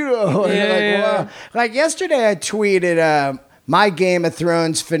Toledo. And you're like, wow. Like yesterday I tweeted, my Game of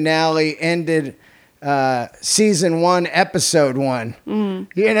Thrones finale ended season 1, episode 1.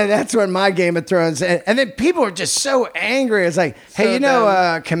 That's when my Game of Thrones. And then people are just so angry. It's like, hey,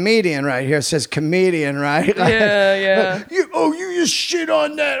 comedian right here says comedian, right? Like, yeah. You just shit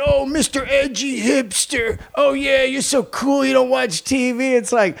on that. Oh, Mr. Edgy Hipster. Oh, yeah, you're so cool. You don't watch TV.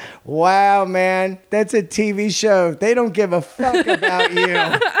 It's like, wow, man, that's a TV show. They don't give a fuck about you.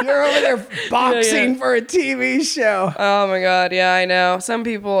 You're over there boxing for a TV show. Oh, my God. Yeah, I know. Some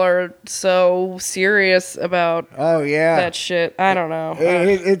people are so serious about that shit. I don't know.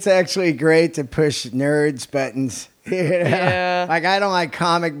 It's actually great to push nerds buttons. Yeah. Like, I don't like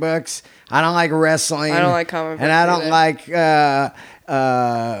comic books. I don't like wrestling. I don't like comic books. And I don't like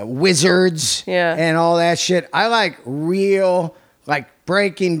wizards and all that shit. I like real, like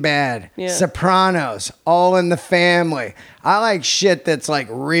Breaking Bad, Sopranos, All in the Family. I like shit that's like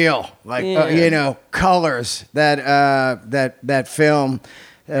real, like, Colors, that film.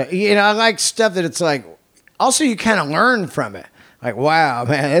 I like stuff that it's like, also you kind of learn from it. Like, wow,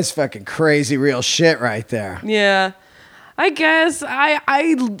 man, that's fucking crazy real shit right there. Yeah. I guess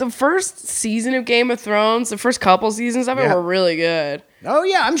the first season of Game of Thrones, the first couple seasons of it were really good. Oh,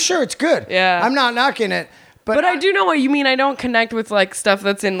 yeah, I'm sure it's good. Yeah. I'm not knocking it. But I do know what you mean. I don't connect with like stuff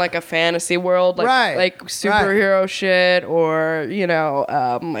that's in like a fantasy world, like superhero shit or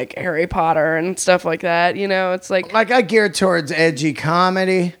like Harry Potter and stuff like that. It's like I gear towards edgy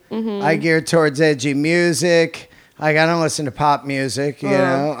comedy. Mm-hmm. I gear towards edgy music. Like I don't listen to pop music,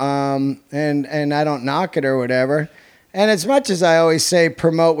 and I don't knock it or whatever. And as much as I always say,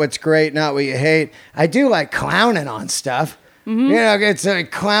 promote what's great, not what you hate, I do like clowning on stuff. Mm-hmm. It's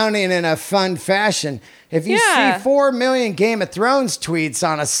like clowning in a fun fashion. If you see 4 million Game of Thrones tweets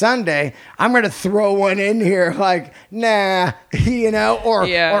on a Sunday, I'm going to throw one in here like, nah,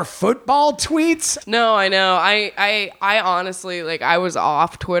 or football tweets. No, I know. I honestly, like, I was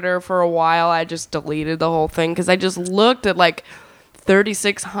off Twitter for a while. I just deleted the whole thing because I just looked at like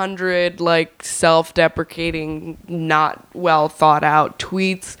 3,600 like self-deprecating, not well thought out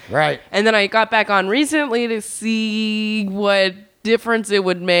tweets. Right. And then I got back on recently to see what difference it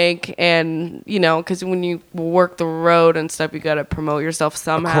would make, and because when you work the road and stuff, you got to promote yourself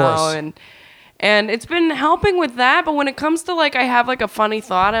somehow, and it's been helping with that. But when it comes to like I have like a funny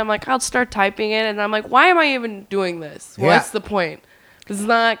thought, I'm like, I'll start typing it, and I'm like, why am I even doing this? What's the point? This is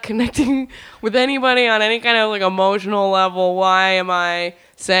not connecting with anybody on any kind of like emotional level. Why am I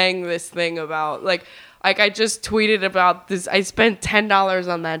saying this thing about like I just tweeted about this. I spent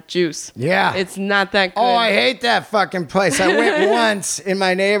 $10 on that juice. Yeah. It's not that good. Oh, I hate that fucking place. I went once in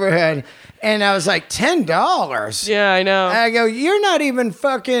my neighborhood and I was like, $10? Yeah, I know. And I go, you're not even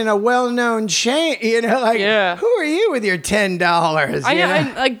fucking a well-known chain. Who are you with your $10?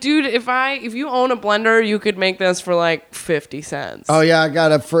 I like, dude, if you own a blender, you could make this for like 50 cents. Oh, yeah. I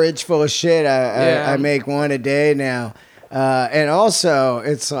got a fridge full of shit. I make one a day now. And also,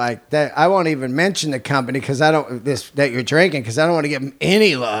 it's like that. I won't even mention the company that you're drinking because I don't want to give them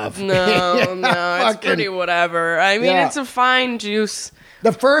any love. No, it's pretty whatever. I mean, it's a fine juice.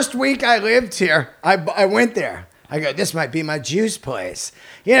 The first week I lived here, I went there. I go, this might be my juice place.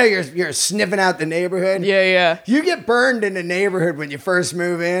 You're sniffing out the neighborhood. Yeah. You get burned in the neighborhood when you first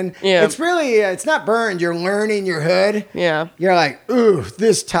move in. Yeah. It's really, it's not burned. You're learning your hood. Yeah. You're like, ooh,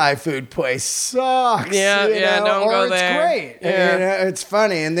 this Thai food place sucks. Yeah, don't go there. It's great. Yeah. It's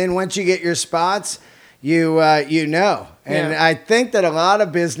funny. And then once you get your spots, you know. And I think that a lot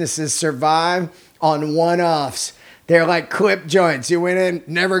of businesses survive on one-offs. They're like clip joints. You went in,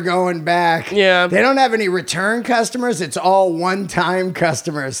 never going back. Yeah. They don't have any return customers. It's all one-time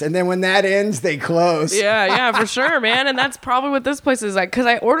customers. And then when that ends, they close. Yeah, for sure, man. And that's probably what this place is like. Because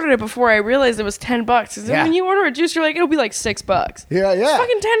I ordered it before I realized it was $10. Because when you order a juice, you're like, it'll be like $6. Yeah. It's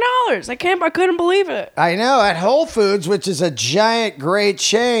fucking $10. I couldn't believe it. I know. At Whole Foods, which is a giant, great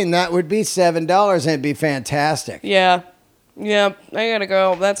chain, that would be $7 and it'd be fantastic. Yeah. I gotta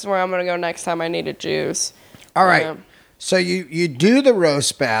go. That's where I'm gonna go next time I need a juice. All right. So you do the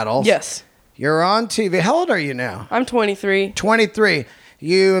roast battles. Yes. You're on TV. How old are you now? I'm 23. 23.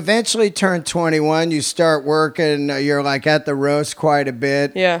 you eventually turn 21. You start working. You're like at the roast quite a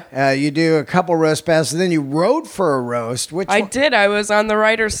bit. Yeah. You do a couple roast battles, and then you wrote for a roast. I did. I was on the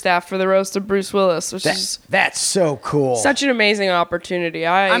writer's staff for the roast of Bruce Willis, which is that's so cool. such an amazing opportunity.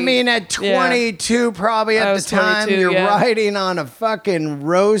 I mean, at 22, probably at the time, 22, you're yeah. writing on a fucking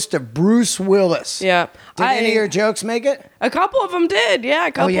roast of Bruce Willis. Yeah. Did any of your jokes make it? A couple of them did, yeah.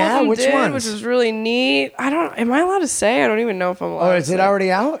 A couple of them Which did, ones? which was really neat. Am I allowed to say? I don't even know if I'm allowed Oh, to is say. it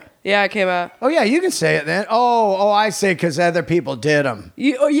already out? Yeah, it came out. Oh, yeah, you can say it then. I say because other people did them.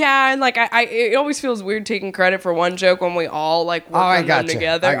 Yeah, and like it always feels weird taking credit for one joke when we all like work on them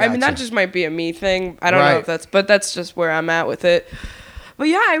together. I mean, that just might be a me thing. I don't know if that's just where I'm at with it. But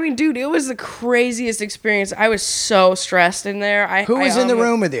yeah, I mean, dude, it was the craziest experience. I was so stressed in there. Who was in the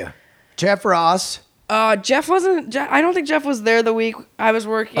room with you? Jeff Ross. Jeff wasn't. I don't think Jeff was there the week I was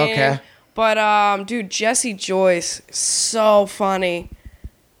working. Okay. But dude, Jesse Joyce, so funny.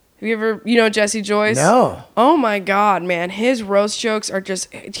 Have you ever, Jesse Joyce? No. Oh my God, man, his roast jokes are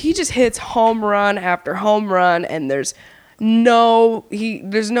he just hits home run after home run, and there's no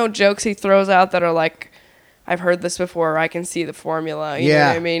jokes he throws out that are like, I've heard this before, or I can see the formula. You know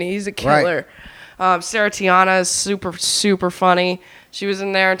what I mean? He's a killer. Right. Sarah Tiana is super, super funny. She was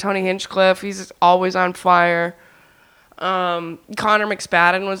in there. Tony Hinchcliffe, he's always on fire. Connor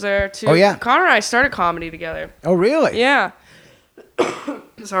McSpadden was there too. Oh yeah. Connor and I started comedy together. Oh really? Yeah.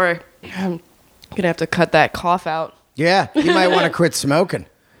 Sorry. I'm gonna have to cut that cough out. Yeah. You might want to quit smoking.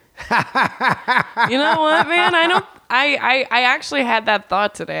 You know what, man? I actually had that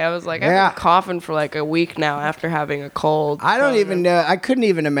thought today. I was like, I've been coughing for like a week now after having a cold. I don't even know. I couldn't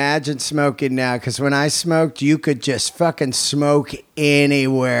even imagine smoking now because when I smoked, you could just fucking smoke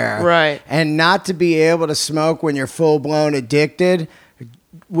anywhere. Right. And not to be able to smoke when you're full blown addicted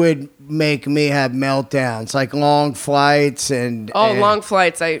would make me have meltdowns, like long flights and long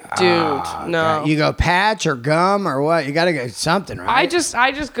flights. No. God. You go patch or gum or what? You got to go something, right?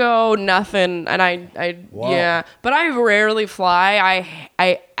 I just go nothing, and yeah. But I rarely fly.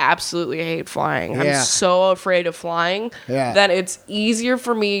 I absolutely hate flying. Yeah. I'm so afraid of flying that it's easier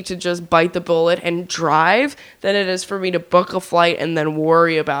for me to just bite the bullet and drive than it is for me to book a flight and then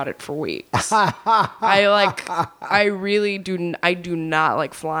worry about it for weeks. I really do. I do not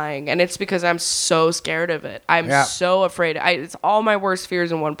like flying, and it's because I'm so scared of it. I'm so afraid. It's all my worst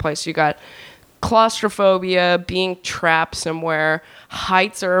fears in one place. You got claustrophobia, being trapped somewhere,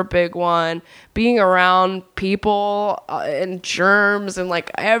 heights are a big one, being around people and germs, and like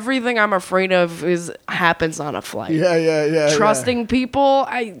everything I'm afraid of happens on a flight. Yeah. Trusting people,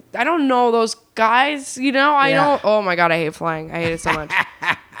 I don't know those guys, I don't. Oh my God, I hate flying. I hate it so much.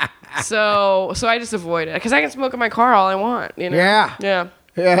 So I just avoid it because I can smoke in my car all I want. Yeah,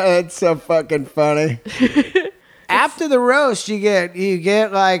 that's so fucking funny. After the roast, you get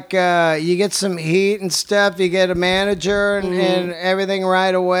some heat and stuff. You get a manager and everything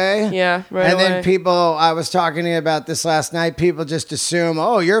right away. Yeah, right and away. then people, I was talking to you about this last night. People just assume,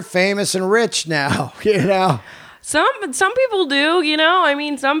 oh, you're famous and rich now. Some people do. I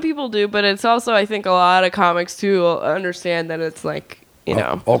mean, some people do, but it's also, I think, a lot of comics too understand that it's like.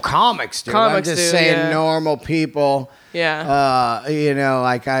 Comics do. I'm just saying normal people. Yeah.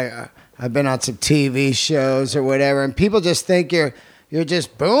 Like I've been on some TV shows or whatever, and people just think you're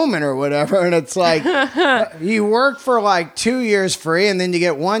just booming or whatever, and it's like you work for like 2 years free, and then you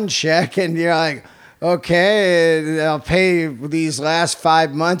get one check, and you're like, okay, I'll pay these last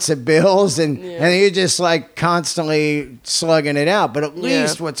 5 months of bills, and you're just like constantly slugging it out. But at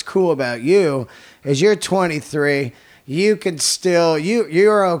least what's cool about you is you're 23. You can still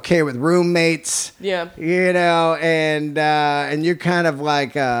you're okay with roommates, and you're kind of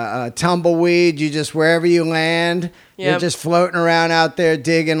like a tumbleweed. You just wherever you land, you're just floating around out there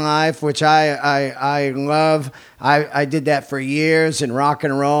digging life, which I love. I did that for years in rock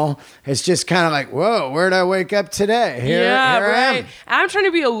and roll. It's just kind of like, whoa, where'd I wake up today? Here I am. I'm trying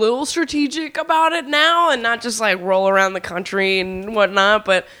to be a little strategic about it now and not just like roll around the country and whatnot,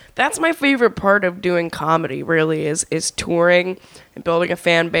 but that's my favorite part of doing comedy, really, is touring and building a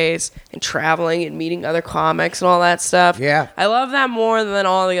fan base and traveling and meeting other comics and all that stuff. Yeah. I love that more than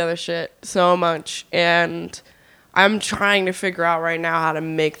all the other shit so much. And I'm trying to figure out right now how to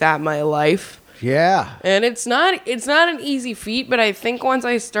make that my life. Yeah. And it's not an easy feat, but I think once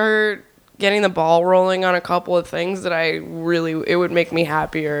I start getting the ball rolling on a couple of things that it would make me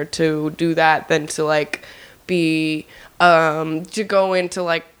happier to do that than to like be to go into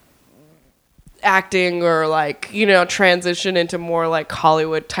like acting or like transition into more like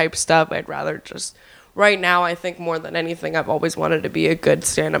Hollywood type stuff. I'd rather just right now, I think more than anything, I've always wanted to be a good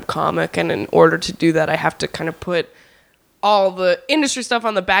stand-up comic, and in order to do that, I have to kind of put all the industry stuff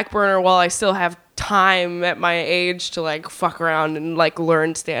on the back burner while I still have time at my age to like fuck around and like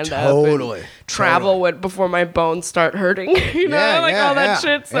learn stand up. Totally. Travel with before my bones start hurting. You know, all that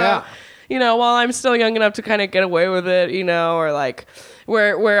shit. So, you know, while I'm still young enough to kind of get away with it, you know, or like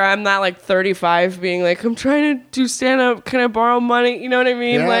where I'm not like 35 being like, I'm trying to do stand up, can I borrow money? You know what I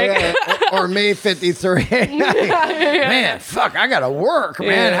mean? Or me 53. Man, fuck, I gotta work,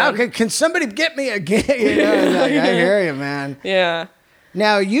 man. How can somebody get me a gig? You know, like, I hear you, man. Yeah.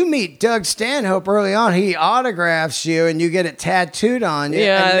 Now, you meet Doug Stanhope early on. He autographs you, and you get it tattooed on you.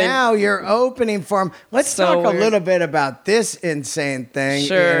 Yeah, and now you're opening for him. Let's talk a little bit about this insane thing.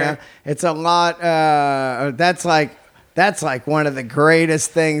 Sure. You know? It's a lot. That's like one of the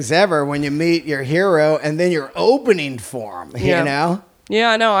greatest things ever when you meet your hero, and then you're opening for him, you know?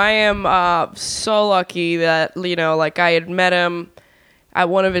 Yeah, no, I am so lucky that, you know, like I had met him at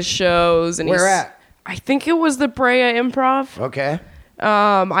one of his shows. And Where at? I think it was the Brea Improv. Okay.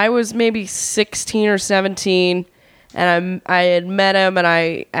 I was maybe 16 or 17, and I had met him, and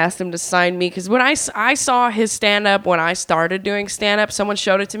I asked him to sign me because when I saw his stand up when I started doing stand up, someone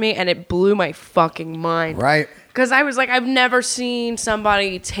showed it to me, and it blew my fucking mind. Right. Because I was like, I've never seen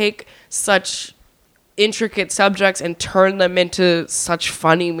somebody take such intricate subjects and turn them into such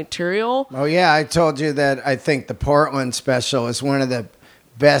funny material. Oh yeah, I told you that I think the Portland special is one of the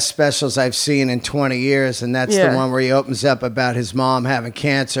best specials I've seen in 20 years, and that's the one where he opens up about his mom having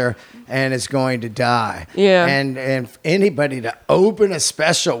cancer and is going to die. Yeah. And anybody to open a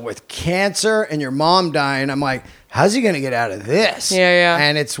special with cancer and your mom dying, I'm like, how's he going to get out of this? Yeah.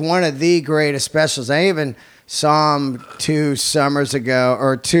 And it's one of the greatest specials. I even saw him 2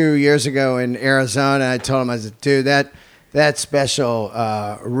 years ago in Arizona. I told him, I said, dude, that special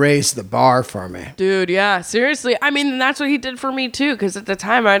raised the bar for me. Dude, yeah, seriously. I mean, that's what he did for me, too, because at the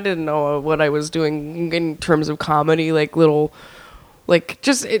time, I didn't know what I was doing in terms of comedy, like little, like,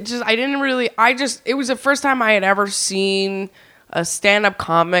 it was the first time I had ever seen a stand-up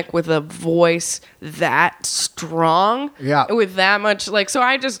comic with a voice that strong. Yeah. With that much, like, so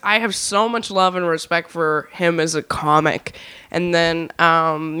I have so much love and respect for him as a comic. And then,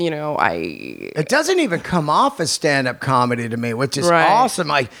 you know, it doesn't even come off as stand-up comedy to me, which is awesome.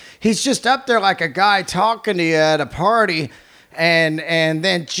 Like, he's just up there like a guy talking to you at a party and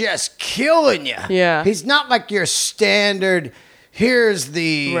then just killing you. Yeah. He's not like your standard, here's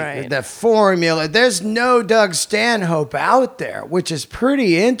the formula. There's no Doug Stanhope out there, which is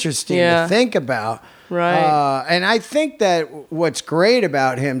pretty interesting to think about. Right. And I think that what's great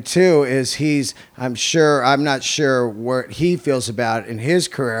about him too is I'm not sure what he feels about it in his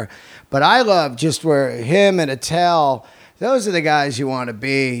career, but I love just where him and Attell, those are the guys you want to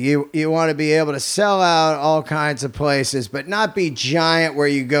be. You want to be able to sell out all kinds of places, but not be giant where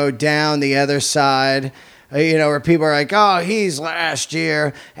you go down the other side. You know, where people are like, oh, he's last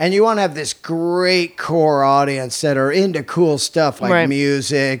year. And you want to have this great core audience that are into cool stuff like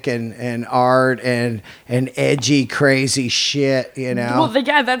music and art and edgy, crazy shit, you know?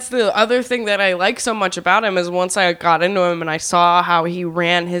 Well, that's the other thing that I like so much about him is once I got into him and I saw how he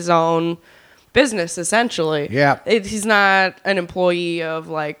ran his own business, essentially. Yeah. He's not an employee of,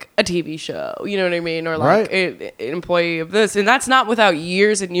 like, a TV show, you know what I mean? Or, like, an employee of this. And that's not without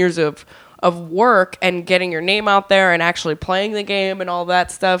years and years of work and getting your name out there and actually playing the game and all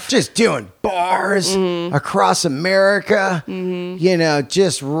that stuff. Just doing bars across America, you know,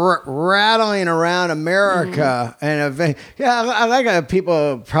 just rattling around America. And I like how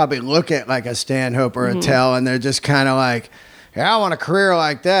people probably look at like a Stanhope or a Attell and they're just kind of like, yeah, I want a career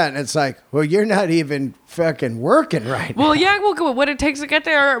like that. And it's like, well, you're not even fucking working right now. Well, yeah, well, what it takes to get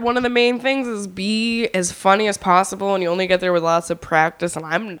there, one of the main things is be as funny as possible, and you only get there with lots of practice.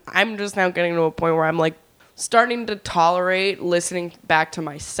 And I'm just now getting to a point where I'm like starting to tolerate listening back to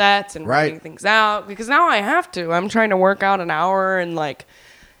my sets and writing things out, because now I have to. I'm trying to work out an hour, and like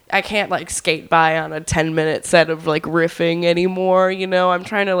I can't like skate by on a 10-minute set of like riffing anymore, you know? I'm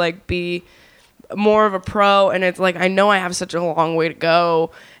trying to like be more of a pro, and it's like I know I have such a long way to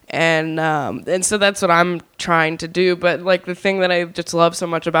go, and so that's what I'm trying to do. But like the thing that I just love so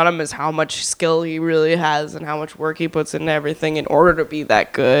much about him is how much skill he really has and how much work he puts into everything in order to be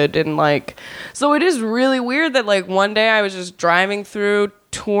that good. And like, so it is really weird that like one day I was just driving through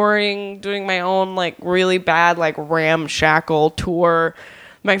touring, doing my own like really bad like ramshackle tour,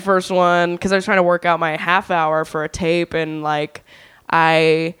 my first one, because I was trying to work out my half hour for a tape, and like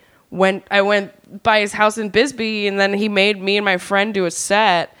I went by his house in Bisbee, and then he made me and my friend do a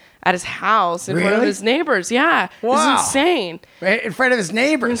set at his house in front of Really? his neighbors. Yeah. Wow. It's insane. Right in front of his In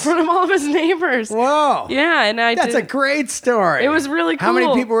neighbors. front of all of his neighbors. Whoa. Yeah, and That's a great story. It was really How many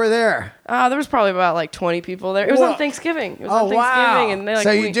cool. people were there? There was probably about like 20 people there. It was Whoa. on Thanksgiving. It was Oh, on Thanksgiving. wow. And they, like,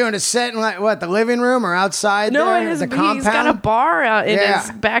 So you're doing a set in like what, the living room or outside No, there? it is. The He's got a compound? bar out in Yeah.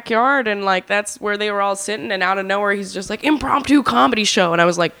 his backyard, and like that's where they were all sitting. And out of nowhere, he's just like impromptu comedy show, and I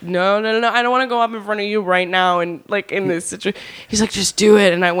was like, no, I don't want to go up in front of you right now, and like in this situation. He's like, just do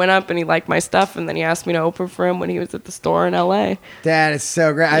it. And I went up, and he liked my stuff, and then he asked me to open for him when he was at the store in L.A. That is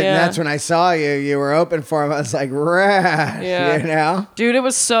so great. Yeah. That's when I saw you. You were open for him. I was like, rad. Yeah. You know? Dude, I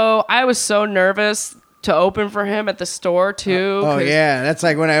was so nervous to open for him at the store too. Oh 'cause- yeah, that's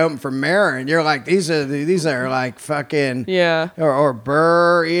like when I opened for Marin. You're like, these are like fucking Yeah. or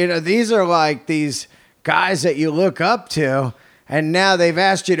Burr. You know, these are like these guys that you look up to, and now they've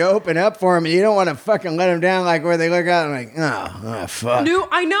asked you to open up for them, and you don't want to fucking let them down. Like where they look out and like, oh fuck. Dude,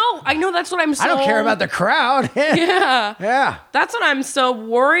 I know. That's what I'm so. I don't care about the crowd. Yeah. Yeah. That's what I'm so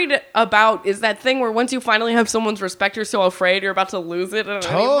worried about is that thing where once you finally have someone's respect, you're so afraid you're about to lose it. at any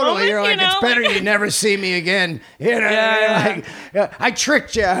Totally, moment, you're like, you know? it's better you never see me again. You know, Yeah. like I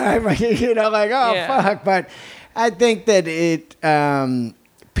tricked you. You know, like oh Yeah. fuck. But I think that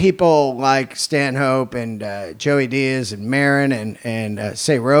people like Stanhope and Joey Diaz and Marin and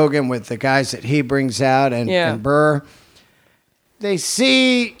say Rogan with the guys that he brings out and Burr, they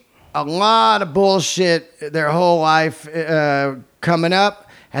see a lot of bullshit their whole life coming up.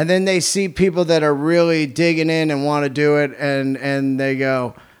 And then they see people that are really digging in and want to do it. And they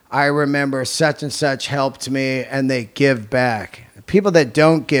go, I remember such and such helped me, and they give back. People that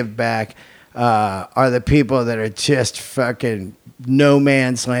don't give back are the people that are just fucking no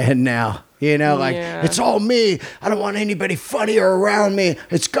man's land now. You know, like, Yeah. it's all me. I don't want anybody funnier around me.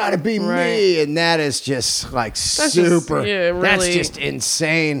 It's got to be Right. me. And that is just like just- super. yeah, That's really- just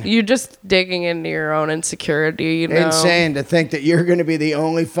insane. You're just digging into your own insecurity, you know? Insane to think that you're going to be the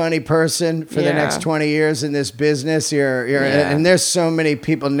only funny person for the Yeah. next 20 years in this business. You're Yeah. and there's so many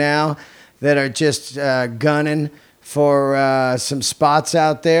people now that are just gunning for some spots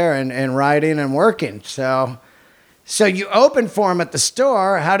out there and writing and working. So you opened for him at the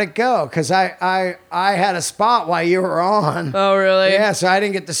store. How'd it go? Because I had a spot while you were on. Oh, really? Yeah, so I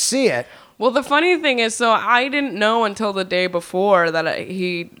didn't get to see it. Well, the funny thing is, so I didn't know until the day before that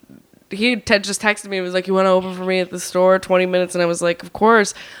he just texted me. He was like, you want to open for me at the store, 20 minutes? And I was like, of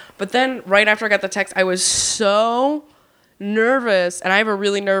course. But then right after I got the text, I was so nervous, and I have a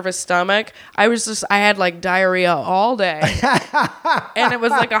really nervous stomach. I had like diarrhea all day. And it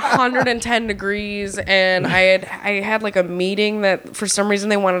was like 110 degrees, and I had like a meeting that for some reason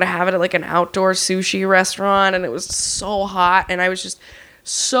they wanted to have it at like an outdoor sushi restaurant, and it was so hot, and I was just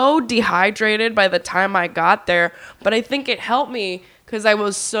so dehydrated by the time I got there. But I think it helped me because I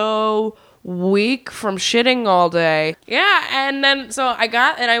was so weak from shitting all day. Yeah, and then so I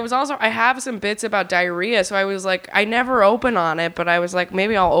have some bits about diarrhea, so I was like, I never open on it, but I was like,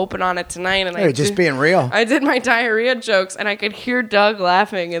 maybe I'll open on it tonight. And Hey, just being real. I did my diarrhea jokes, and I could hear Doug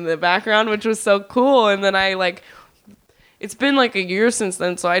laughing in the background, which was so cool. And then it's been like a year since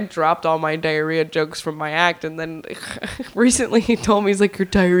then, so I dropped all my diarrhea jokes from my act. And then recently he told me, he's like, your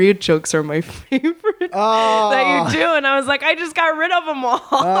diarrhea jokes are my favorite that you do. And I was like, I just got rid of them all.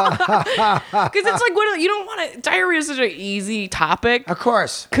 Because it's like, you don't want to, diarrhea is such an easy topic. Of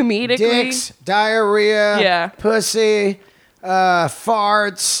course. Comedically. Dicks, diarrhea, Yeah. pussy,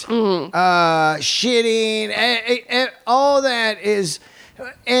 farts, shitting, all that is,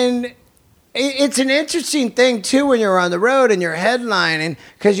 and it's an interesting thing too when you're on the road and you're headlining,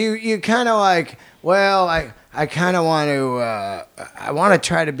 because you kind of like, well, I kind of want to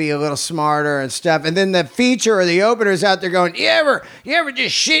try to be a little smarter and stuff. And then the feature or the opener's out there going, you ever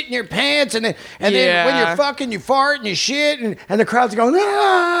just shit in your pants? And then when you're fucking, you fart and you shit, and the crowd's going,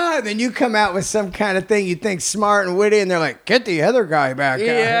 ah! And then you come out with some kind of thing you think smart and witty, and they're like, get the other guy back out.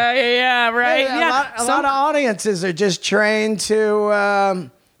 Yeah, right. Yeah, a lot of audiences are just trained to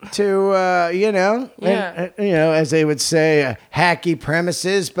you know, as they would say, hacky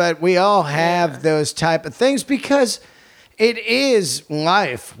premises, but we all have those type of things because it is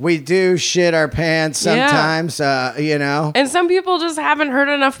life. We do shit our pants sometimes, you know. And some people just haven't heard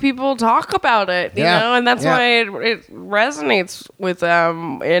enough people talk about it, you know, and that's why it resonates with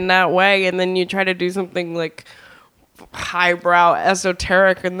them in that way. And then you try to do something like highbrow,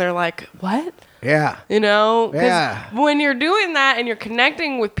 esoteric, and they're like, what? Yeah. You know? 'Cause Yeah. when you're doing that and you're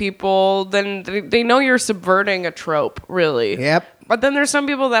connecting with people, then they know you're subverting a trope, really. Yep. But then there's some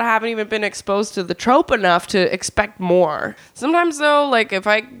people that haven't even been exposed to the trope enough to expect more. Sometimes, though, like, if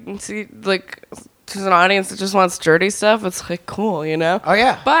I see, like, to an audience that just wants dirty stuff, it's like cool, you know? Oh,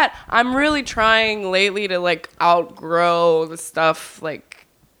 yeah. But I'm really trying lately to like outgrow the stuff, like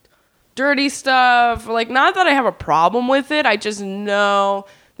dirty stuff. Like, not that I have a problem with it. I just know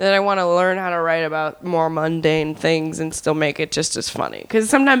that I want to learn how to write about more mundane things and still make it just as funny. Because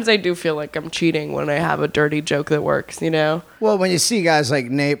sometimes I do feel like I'm cheating when I have a dirty joke that works, you know? Well, when you see guys like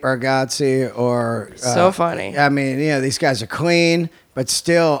Nate Bargatze or... So funny. I mean, you know, these guys are clean, but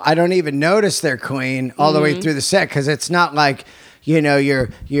still, I don't even notice they're clean all the way through the set because it's not like, you know, your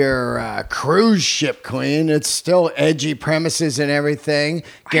cruise ship clean. It's still edgy premises and everything.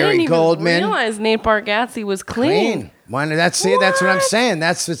 Gary I didn't Goldman. even realize Nate Bargatze was clean. Why not? That's what I'm saying.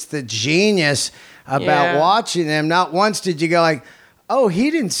 That's what's the genius about watching them. Not once did you go like, oh, he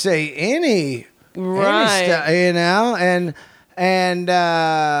didn't say any stuff, you know, and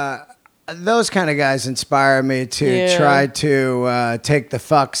those kind of guys inspire me to try to take the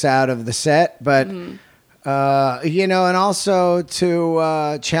fucks out of the set, but you know, and also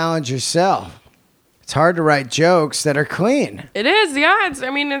to challenge yourself. It's hard to write jokes that are clean. It is, yeah.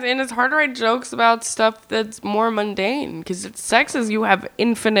 It's hard to write jokes about stuff that's more mundane because sex is you have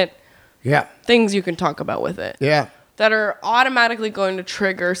infinite things you can talk about with it. Yeah. That are automatically going to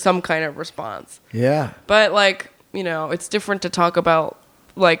trigger some kind of response. Yeah. But like, you know, it's different to talk about,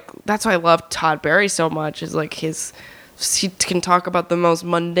 like, that's why I love Todd Barry so much is like he can talk about the most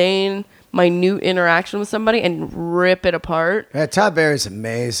mundane, minute interaction with somebody and rip it apart. Yeah, Todd Barry's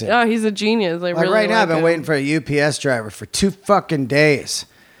amazing. Oh, he's a genius. Like right now, I've been waiting for a UPS driver for 2 fucking days.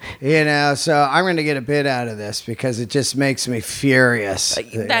 You know, so I'm going to get a bit out of this because it just makes me furious.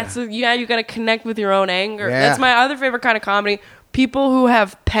 You got to connect with your own anger. Yeah. That's my other favorite kind of comedy. People who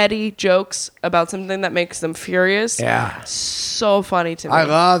have petty jokes about something that makes them furious. Yeah. So funny to me. I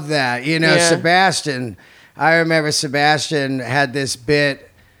love that. You know, Sebastian, I remember Sebastian had this bit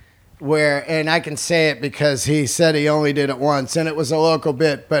where, and I can say it because he said he only did it once, and it was a local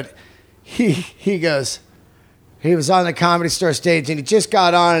bit, but he goes, he was on the Comedy Store stage, and he just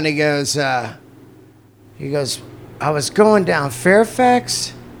got on, and he goes, I was going down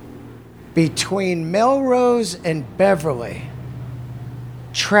Fairfax between Melrose and Beverly.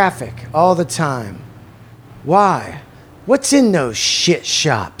 Traffic all the time. Why? What's in those shit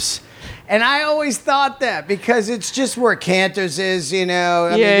shops? And I always thought that because it's just where Cantor's is, you know.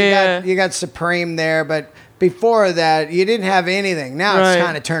 I mean, you got Supreme there, but before that, you didn't have anything. Now it's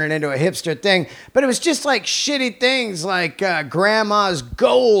kind of turning into a hipster thing. But it was just like shitty things like Grandma's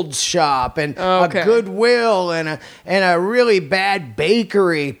Gold Shop and a Goodwill and a really bad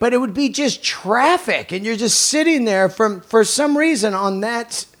bakery. But it would be just traffic, and you're just sitting there for some reason on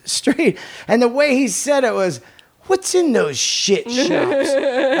that street. And the way he said it was, what's in those shit shops?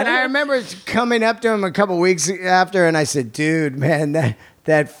 And I remember coming up to him a couple weeks after, and I said, dude, man,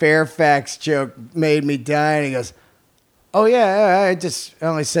 that Fairfax joke made me die. And he goes, oh, yeah, I just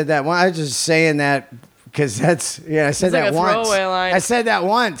only said that one. I was just saying that because that's, I said that once. I said that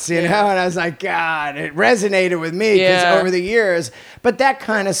once, you know, and I was like, God, it resonated with me because over the years. But that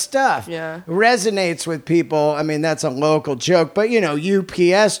kind of stuff resonates with people. I mean, that's a local joke. But, you know,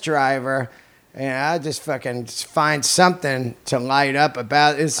 UPS driver... I just fucking find something to light up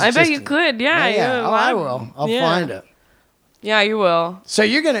about it. I bet you could, yeah. Oh, I will. I'll find it. Yeah, you will. So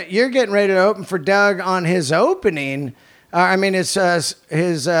you're getting ready to open for Doug on his opening. His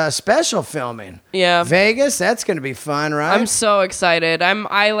special filming. Yeah, Vegas. That's gonna be fun, right? I'm so excited.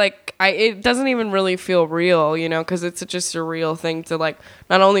 It doesn't even really feel real, you know, because it's just a surreal thing to like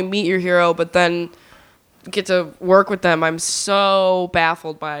not only meet your hero, but then get to work with them. I'm so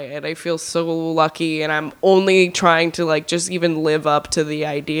baffled by it. I feel so lucky, and I'm only trying to like just even live up to the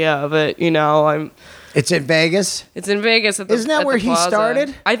idea of it, you know. It's in Vegas? It's in Vegas. Isn't that where he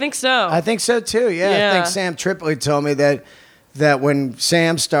started? I think so. I think so too, yeah. I think Sam Tripoli told me that when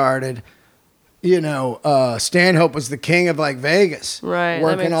Sam started, you know, Stanhope was the king of like Vegas. Right.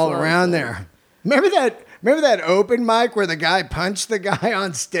 Working all around there. Remember that open mic where the guy punched the guy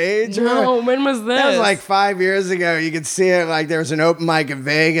on stage? No, when was this? That was like 5 years ago. You could see it like there was an open mic in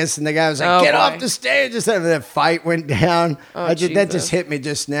Vegas, and the guy was like, "Get off the stage!" Just after that fight went down. That just hit me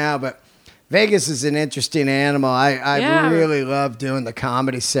just now. But Vegas is an interesting animal. I really love doing the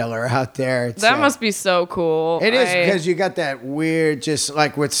Comedy Cellar out there. That must be so cool. It is because you got that weird, just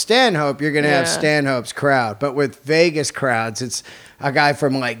like with Stanhope, you're gonna have Stanhope's crowd, but with Vegas crowds, it's a guy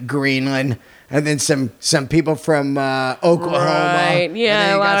from like Greenland. And then some people from Oklahoma. Right,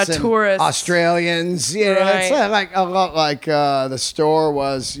 yeah, a lot of tourists. Australians, you know. It's like a lot like the store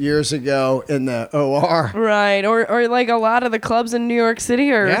was years ago in the OR. Right, or like a lot of the clubs in New York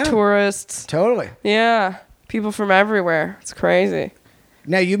City are tourists. Totally. Yeah, people from everywhere. It's crazy.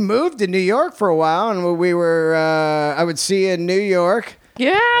 Now, you moved to New York for a while, and we were, I would see you in New York.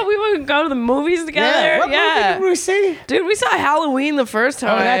 Yeah, we would go to the movies together. Yeah. What movie did we see? Dude, we saw Halloween the first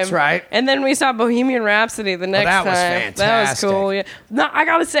time. Oh, that's right. And then we saw Bohemian Rhapsody the next time. That was fantastic. That was cool. Yeah. No, I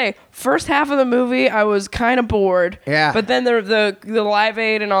gotta say, first half of the movie, I was kind of bored. Yeah. But then the Live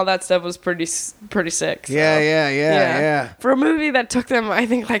Aid and all that stuff was pretty sick. So. Yeah. For a movie that took them, I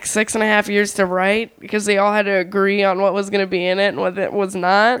think, like 6.5 years to write because they all had to agree on what was going to be in it and what it was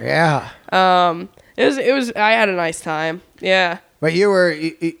not. Yeah. It was. I had a nice time. Yeah. But are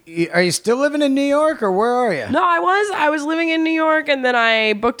you still living in New York, or where are you? No, I was living in New York, and then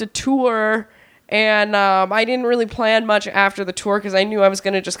I booked a tour, and I didn't really plan much after the tour because I knew I was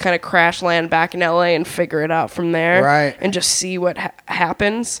going to just kind of crash land back in LA and figure it out from there. Right. And just see what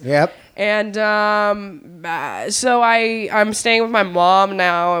happens. Yep. And so I'm staying with my mom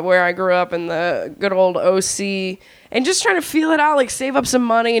now where I grew up in the good old OC, and just trying to feel it out, like save up some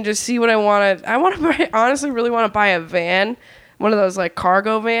money and just see what I want to. Honestly really want to buy a van. One of those like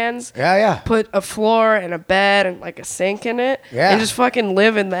cargo vans. Yeah. Put a floor and a bed and like a sink in it. Yeah. And just fucking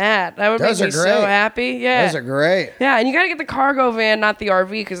live in that. That would make me so happy. Yeah. Those are great. Yeah, and you gotta get the cargo van, not the RV,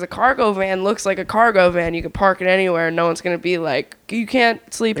 because the cargo van looks like a cargo van. You can park it anywhere and no one's gonna be like, you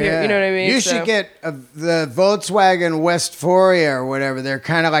can't sleep here. You know what I mean? You should get the Volkswagen Westphalia or whatever. They're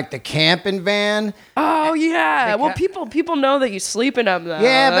kind of like the camping van. Oh yeah. Well, people know that you sleep in them though.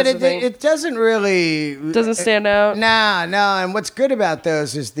 Yeah, but it doesn't really doesn't stand out. No. And what's good about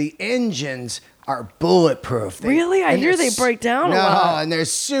those is the engines are bulletproof. Really? I hear they break down a lot. No, and they're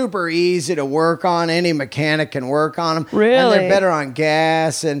super easy to work on. Any mechanic can work on them. Really? And they're better on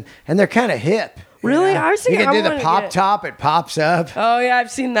gas, and they're kind of hip. Really? I was thinking you can do the pop top. It pops up. Oh yeah,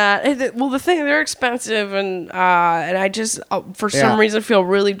 I've seen that. Well, the thing, they're expensive, and I just for some reason feel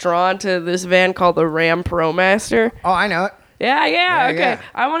really drawn to this van called the Ram ProMaster. Oh, I know it. Yeah, okay. Yeah.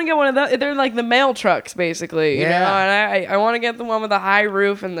 I want to get one of those. They're like the mail trucks, basically. You know, and I want to get the one with the high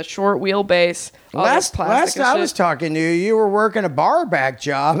roof and the short wheelbase. Last I was talking to you, you were working a bar back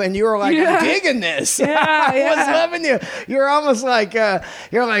job, and you were like, I'm digging this. I was loving you. You're almost like,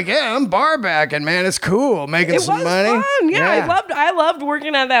 you're like, yeah, I'm bar backing, man. It's cool, making some money. It was fun. Yeah, I loved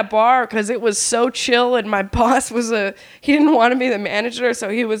working at that bar because it was so chill, and my boss he didn't want to be the manager, so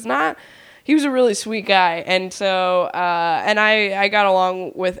he was not. He was a really sweet guy, and so and I got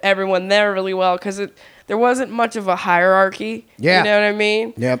along with everyone there really well because there wasn't much of a hierarchy. Yeah. You know what I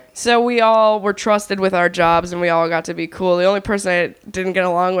mean? Yep. So we all were trusted with our jobs, and we all got to be cool. The only person I didn't get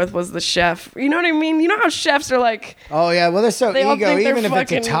along with was the chef. You know what I mean? You know how chefs are like... Oh, yeah. Well, they're so ego, even if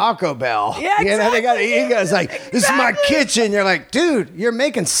it's a Taco Bell. Yeah, exactly. You know, they got ego. It's like, this is my kitchen. You're like, dude, you're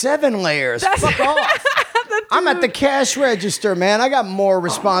making 7 layers. Fuck off. I'm at the cash register, man. I got more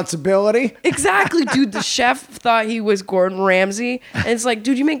responsibility. Exactly, dude. The chef thought he was Gordon Ramsay, and it's like,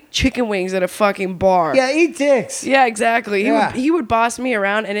 dude, you make chicken wings at a fucking bar. Yeah, eat dicks. Yeah, exactly. Yeah. He would boss me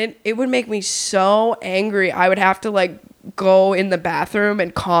around, and it would make me so angry. I would have to like go in the bathroom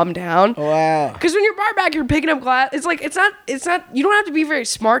and calm down. Wow. Because when you're bar back, you're picking up glass. It's like it's not. You don't have to be very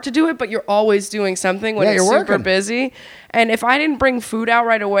smart to do it, but you're always doing something when it's super busy. And if I didn't bring food out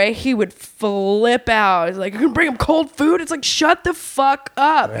right away, he would flip out. He's like, "You're gonna bring him cold food?" It's like, shut the fuck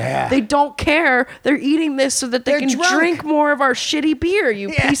up. Yeah. They don't care. They're eating this so that they can drunk. drink more of our shitty beer.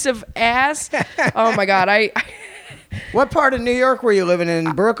 You piece of ass. Oh my god, What part of New York were you living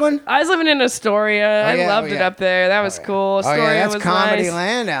in? Brooklyn? I was living in Astoria. I loved it up there. That was cool. Astoria that's was comedy nice.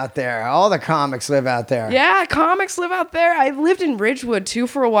 land out there. All the comics live out there. Yeah, comics live out there. I lived in Ridgewood too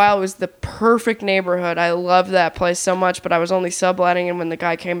for a while. It was the perfect neighborhood. I loved that place so much, but I was only subletting, and when the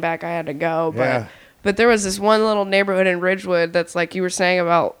guy came back, I had to go. But there was this one little neighborhood in Ridgewood that's like you were saying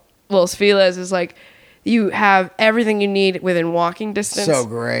about Los Feliz, is like you have everything you need within walking distance. So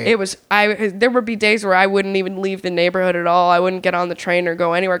great. It was. There would be days where I wouldn't even leave the neighborhood at all. I wouldn't get on the train or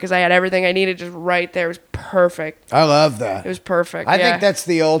go anywhere because I had everything I needed just right there. It was perfect. I love that. It was perfect. I think that's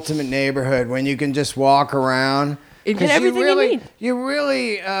the ultimate neighborhood when you can just walk around. And get everything you need. You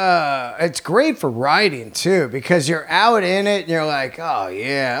really, it's great for writing too because you're out in it and you're like, oh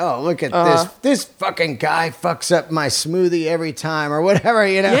yeah, oh look at this. This fucking guy fucks up my smoothie every time or whatever,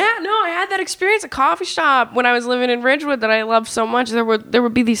 you know. Yeah, no, I had that experience at a coffee shop when I was living in Ridgewood that I loved so much. There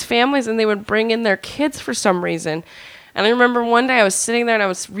would be these families and they would bring in their kids for some reason. And I remember one day I was sitting there and I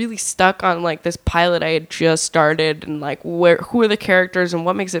was really stuck on like this pilot I had just started and like who are the characters and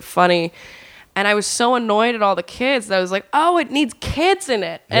what makes it funny. And I was so annoyed at all the kids that I was like, oh, it needs kids in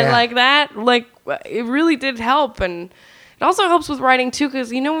it. And like that, like it really did help. And It also helps with writing too,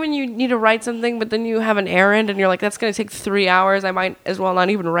 because you know when you need to write something, but then you have an errand and you're like, that's going to take 3 hours. I might as well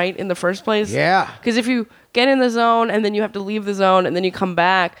not even write in the first place. Yeah. Because if you get in the zone and then you have to leave the zone and then you come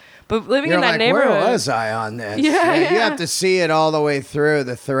back, but living You're in that like, neighborhood, where was I on this? Yeah, You yeah. have to see it all the way through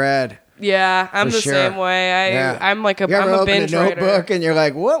the thread. yeah, I'm For the sure. same way. Yeah. I'm like You ever I'm a open binge a notebook writer. and you're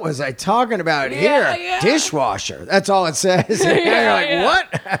like, what was I talking about Yeah, here? yeah. Dishwasher. That's all it says. You're like, yeah.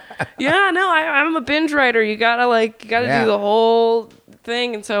 what? Yeah, no, I'm a binge writer. You gotta Yeah. do the whole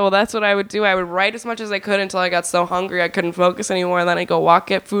thing, and so that's what I would do. I would write as much as I could until I got so hungry I couldn't focus anymore. And then I go walk,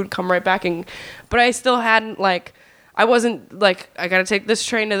 get food, come right back, but I still hadn't I wasn't like I gotta take this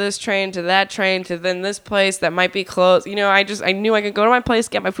train to this train to that train to then this place that might be closed. You know, I knew I could go to my place,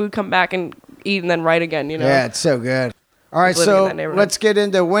 get my food, come back and eat, and then write again. You know. Yeah, it's so good. All right, Living in so that neighborhood. let's get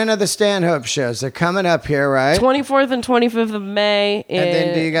into when are the Stanhope shows? They're coming up here, right? 24th and 25th of May. And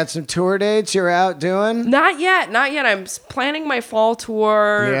then do you got some tour dates you're out doing? Not yet. I'm planning my fall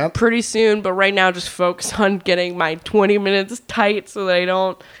tour Yep. pretty soon, but right now just focus on getting my 20 minutes tight so that I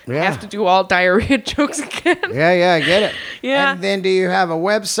don't Yeah. have to do all diarrhea jokes again. Yeah, I get it. Yeah. And then do you have a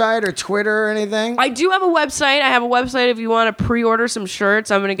website or Twitter or anything? I do have a website. I have a website if you want to pre-order some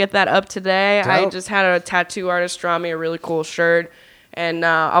shirts. I'm going to get that up today. I Dope. just had a tattoo artist draw me a really cool shirt, and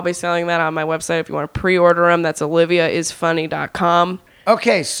I'll be selling that on my website if you want to pre-order them. That's oliviaisfunny.com.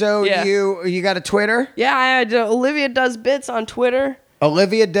 Okay, so Yeah. you got a Twitter? Yeah, Olivia Does Bits on Twitter.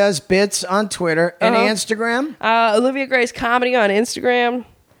 Olivia Does Bits on Twitter. Any Uh-huh. Instagram? Olivia Grace Comedy on Instagram.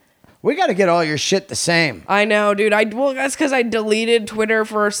 We got to get all your shit the same. I know, dude. Well, that's because I deleted Twitter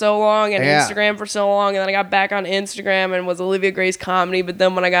for so long and Yeah. Instagram for so long, and then I got back on Instagram and was Olivia Grace Comedy. But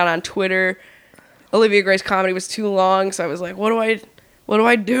then when I got on Twitter, Olivia Grace Comedy was too long, so I was like, what do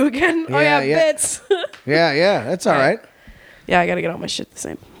I do again? Oh Yeah, yeah, yeah. bits. Yeah, that's all right. Yeah, I gotta get all my shit the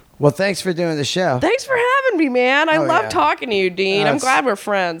same. Well, thanks for doing the show. Thanks for having me, man. I Oh, love yeah. talking to you, Dean. I'm It's- glad we're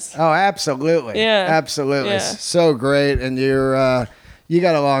friends. Oh, absolutely. Yeah. Absolutely. Yeah. So great. And you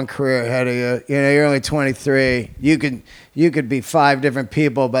got a long career ahead of you. You know, you're only 23. You could be 5 different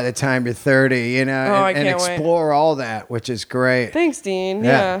people by the time you're 30, you know, Oh, I and can't wait. explore all that, which is great. Thanks, Dean.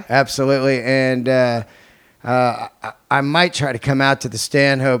 Yeah. Absolutely. And I might try to come out to the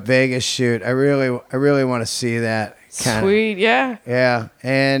Stanhope Vegas shoot. I really want to see that. Kinda. Sweet. Yeah. Yeah.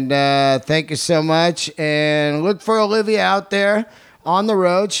 And thank you so much. And look for Olivia out there on the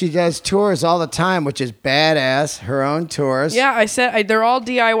road. She does tours all the time, which is badass. Her own tours. Yeah, I said they're all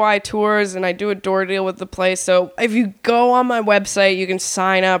DIY tours, and I do a door deal with the place. So if you go on my website, you can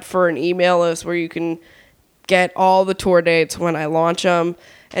sign up for an email list where you can get all the tour dates when I launch them.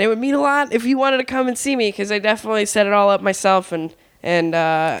 And it would mean a lot if you wanted to come and see me, because I definitely set it all up myself, and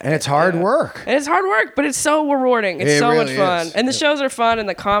it's hard work. And it's hard work, but it's so rewarding. It's It so really much fun. is. And the shows are fun, and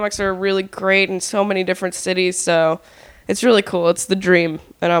the comics are really great in so many different cities. So it's really cool. It's the dream,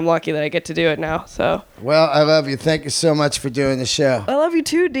 and I'm lucky that I get to do it now. So Well, I love you. Thank you so much for doing the show. I love you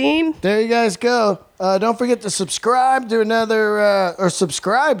too, Dean. There you guys go. Don't forget to subscribe to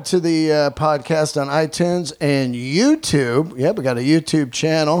subscribe to the podcast on iTunes and YouTube. Yeah, we got a YouTube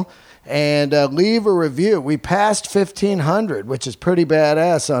channel. And leave a review. We passed 1,500, which is pretty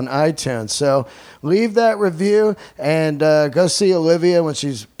badass on iTunes. So leave that review and go see Olivia when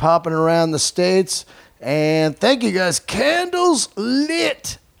she's popping around the States. And thank you guys. Candles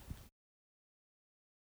lit.